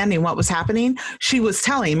understanding what was happening, she was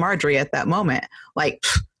telling Marjorie at that moment, like,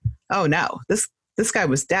 "Oh no, this guy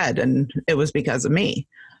was dead, and it was because of me."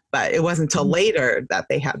 But it wasn't until later that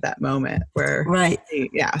they had that moment where,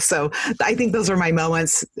 yeah. So I think those are my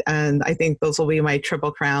moments, and I think those will be my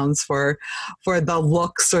triple crowns for the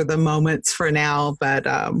looks or the moments for now. But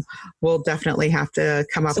we'll definitely have to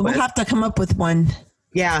come up. We'll have to come up with one.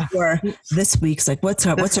 Yeah. For this week's, like, what's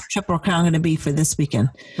our triple crown going to be for this weekend?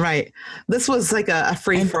 Right. This was like a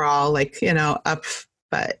free for all, like, up.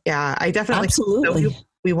 But yeah, I definitely absolutely.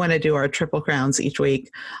 We want to do our triple crowns each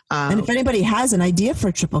week. And if anybody has an idea for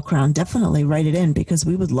a triple crown, definitely write it in, because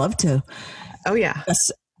we would love to. Oh, yeah.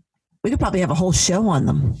 We could probably have a whole show on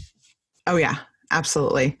them. Oh, yeah,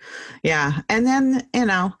 absolutely. Yeah. And then,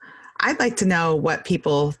 I'd like to know what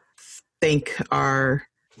people think are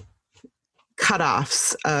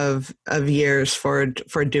cutoffs of years for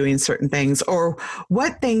doing certain things, or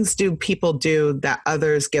what things do people do that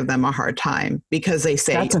others give them a hard time because they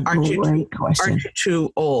say, aren't you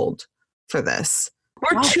too old for this,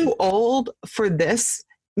 or too old for this,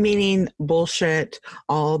 meaning bullshit,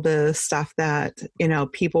 all the stuff that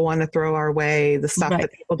people want to throw our way, the stuff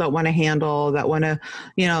that people don't want to handle, that want to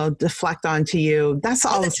deflect onto you. That's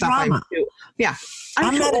all the stuff I do. Yeah,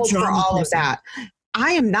 I'm too old for all of that.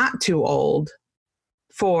 I am not too old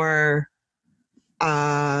for,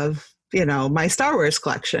 my Star Wars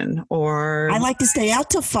collection, or I like to stay out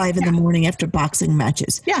till 5 a.m. after boxing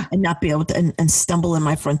matches. Yeah. And not be able to, and stumble in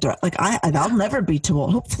my front door. Like I'll never be too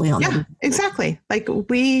old. Hopefully I'll never. Exactly. Like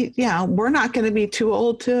we're not going to be too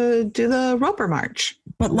old to do the Roper March.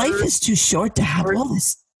 But life is too short to have all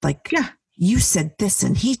this, like, you said this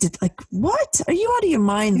and he did, like, what? Are you out of your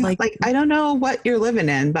mind? Yeah, like, I don't know what you're living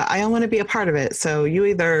in, but I don't want to be a part of it. So you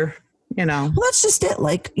either, Well, that's just it.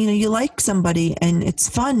 Like, you like somebody and it's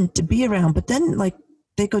fun to be around, but then, like,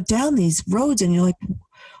 they go down these roads and you're like,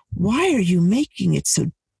 why are you making it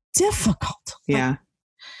so difficult? Yeah.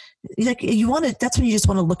 Like that's when you just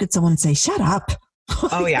want to look at someone and say, shut up.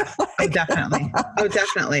 Oh, yeah. Oh, definitely. Oh,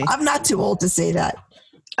 definitely. I'm not too old to say that.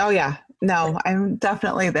 Oh, yeah. No, I'm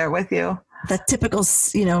definitely there with you. That typical,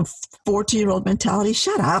 14-year-old mentality.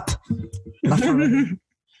 Shut up. But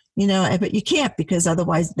you can't, because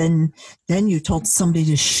otherwise then you told somebody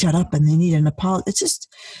to shut up and they need an apology. It's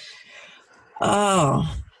just,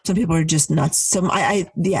 some people are just nuts. So I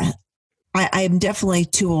am definitely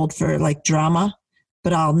too old for, like, drama,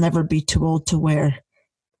 but I'll never be too old to wear,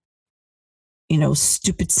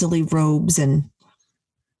 stupid, silly robes and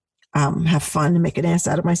have fun and make an ass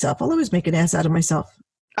out of myself. I'll always make an ass out of myself.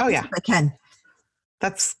 Oh, yeah. I can.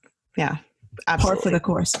 That's, absolutely. Par for the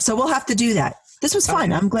course. So we'll have to do that. This was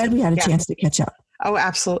fun. I'm glad we had a chance to catch up. Oh,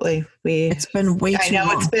 absolutely. It's been way too long. I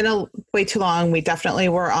know it's been way too long. We definitely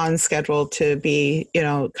were on schedule to be,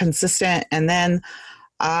 consistent. And then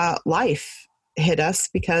life hit us,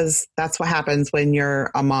 because that's what happens when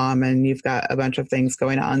you're a mom and you've got a bunch of things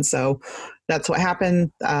going on. So that's what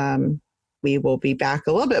happened. We will be back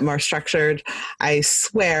a little bit more structured. I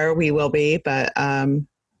swear we will be, but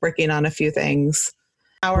working on a few things.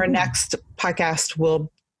 Our next podcast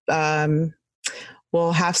will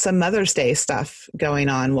we'll have some Mother's Day stuff going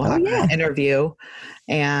on. We'll have an interview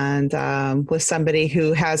and with somebody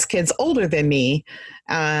who has kids older than me.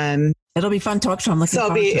 It'll be fun to talk to her. I'm looking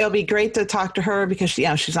forward to it. It'll be great to talk to her because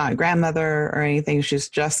she's not a grandmother or anything.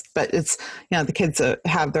 But it's, the kids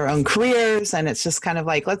have their own careers, and it's just kind of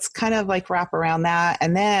like, let's kind of like wrap around that.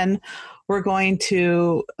 And then we're going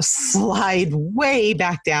to slide way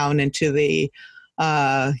back down into the,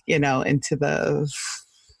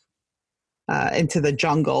 into the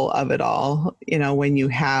jungle of it all, when you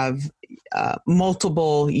have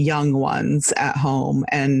multiple young ones at home,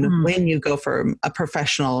 and when you go for a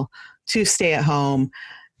professional to stay at home,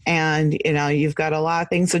 and you've got a lot of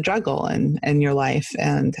things to juggle in your life,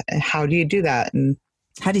 and how do you do that? And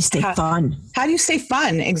how do you stay fun? How do you stay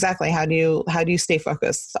fun? Exactly. How do you stay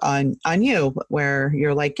focused on you, where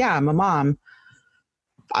you're like, yeah, I'm a mom,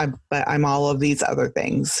 but I'm all of these other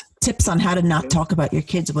things. Tips on how to not talk about your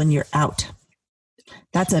kids when you're out.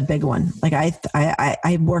 That's a big one. Like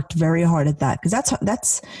I worked very hard at that, because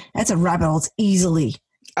that's a rabbit hole. It's easily.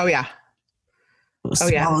 Oh yeah.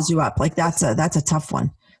 Swallows you up. Like that's a tough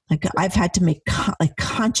one. Like I've had to make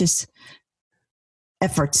conscious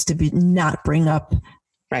efforts to not bring up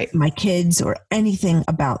my kids or anything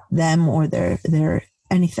about them or their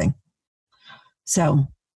anything. So,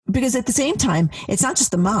 because at the same time, it's not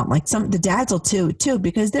just the mom, like the dads will too,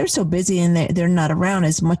 because they're so busy and they're not around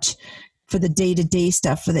as much for the day-to-day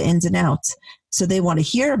stuff, for the ins and outs. So they want to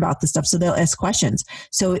hear about the stuff. So they'll ask questions.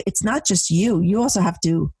 So it's not just you also have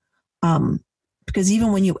to, because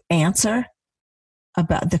even when you answer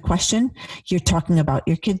about the question, you're talking about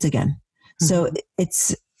your kids again. Mm-hmm. So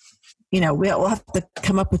it's, we'll have to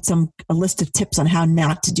come up with a list of tips on how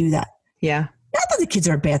not to do that. Yeah. Not that the kids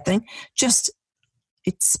are a bad thing, just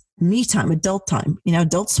it's me time, adult time,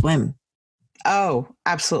 adult swim. Oh,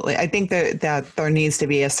 absolutely. I think that there needs to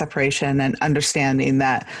be a separation and understanding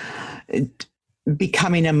that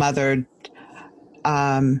becoming a mother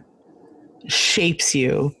shapes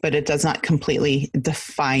you, but it does not completely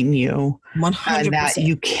define you. 100%. And that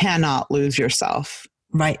you cannot lose yourself.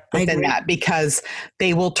 Right. Within that, because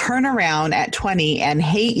they will turn around at 20 and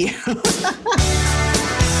hate you.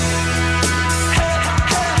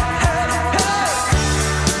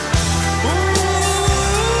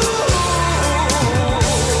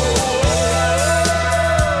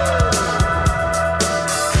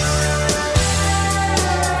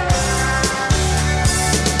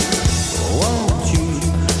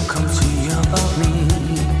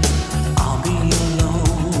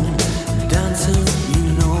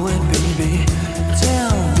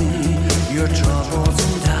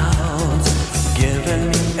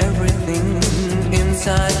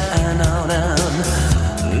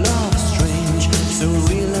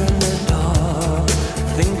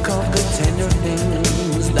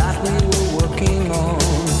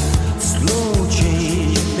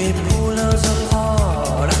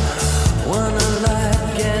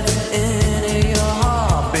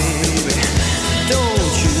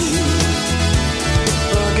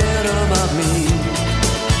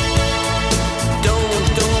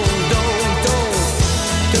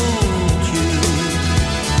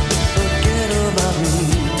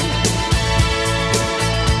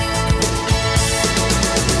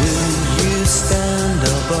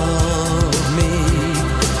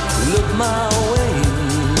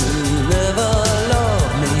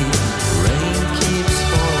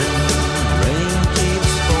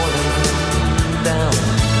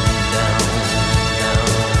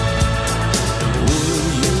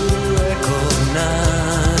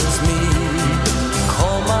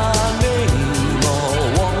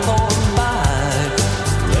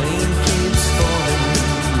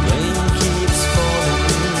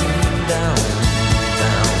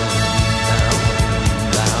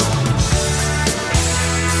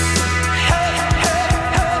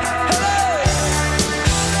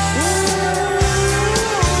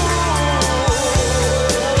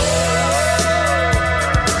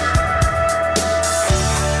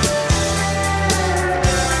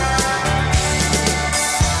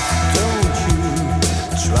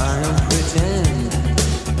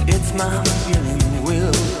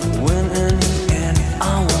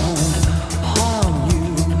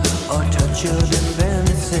 Children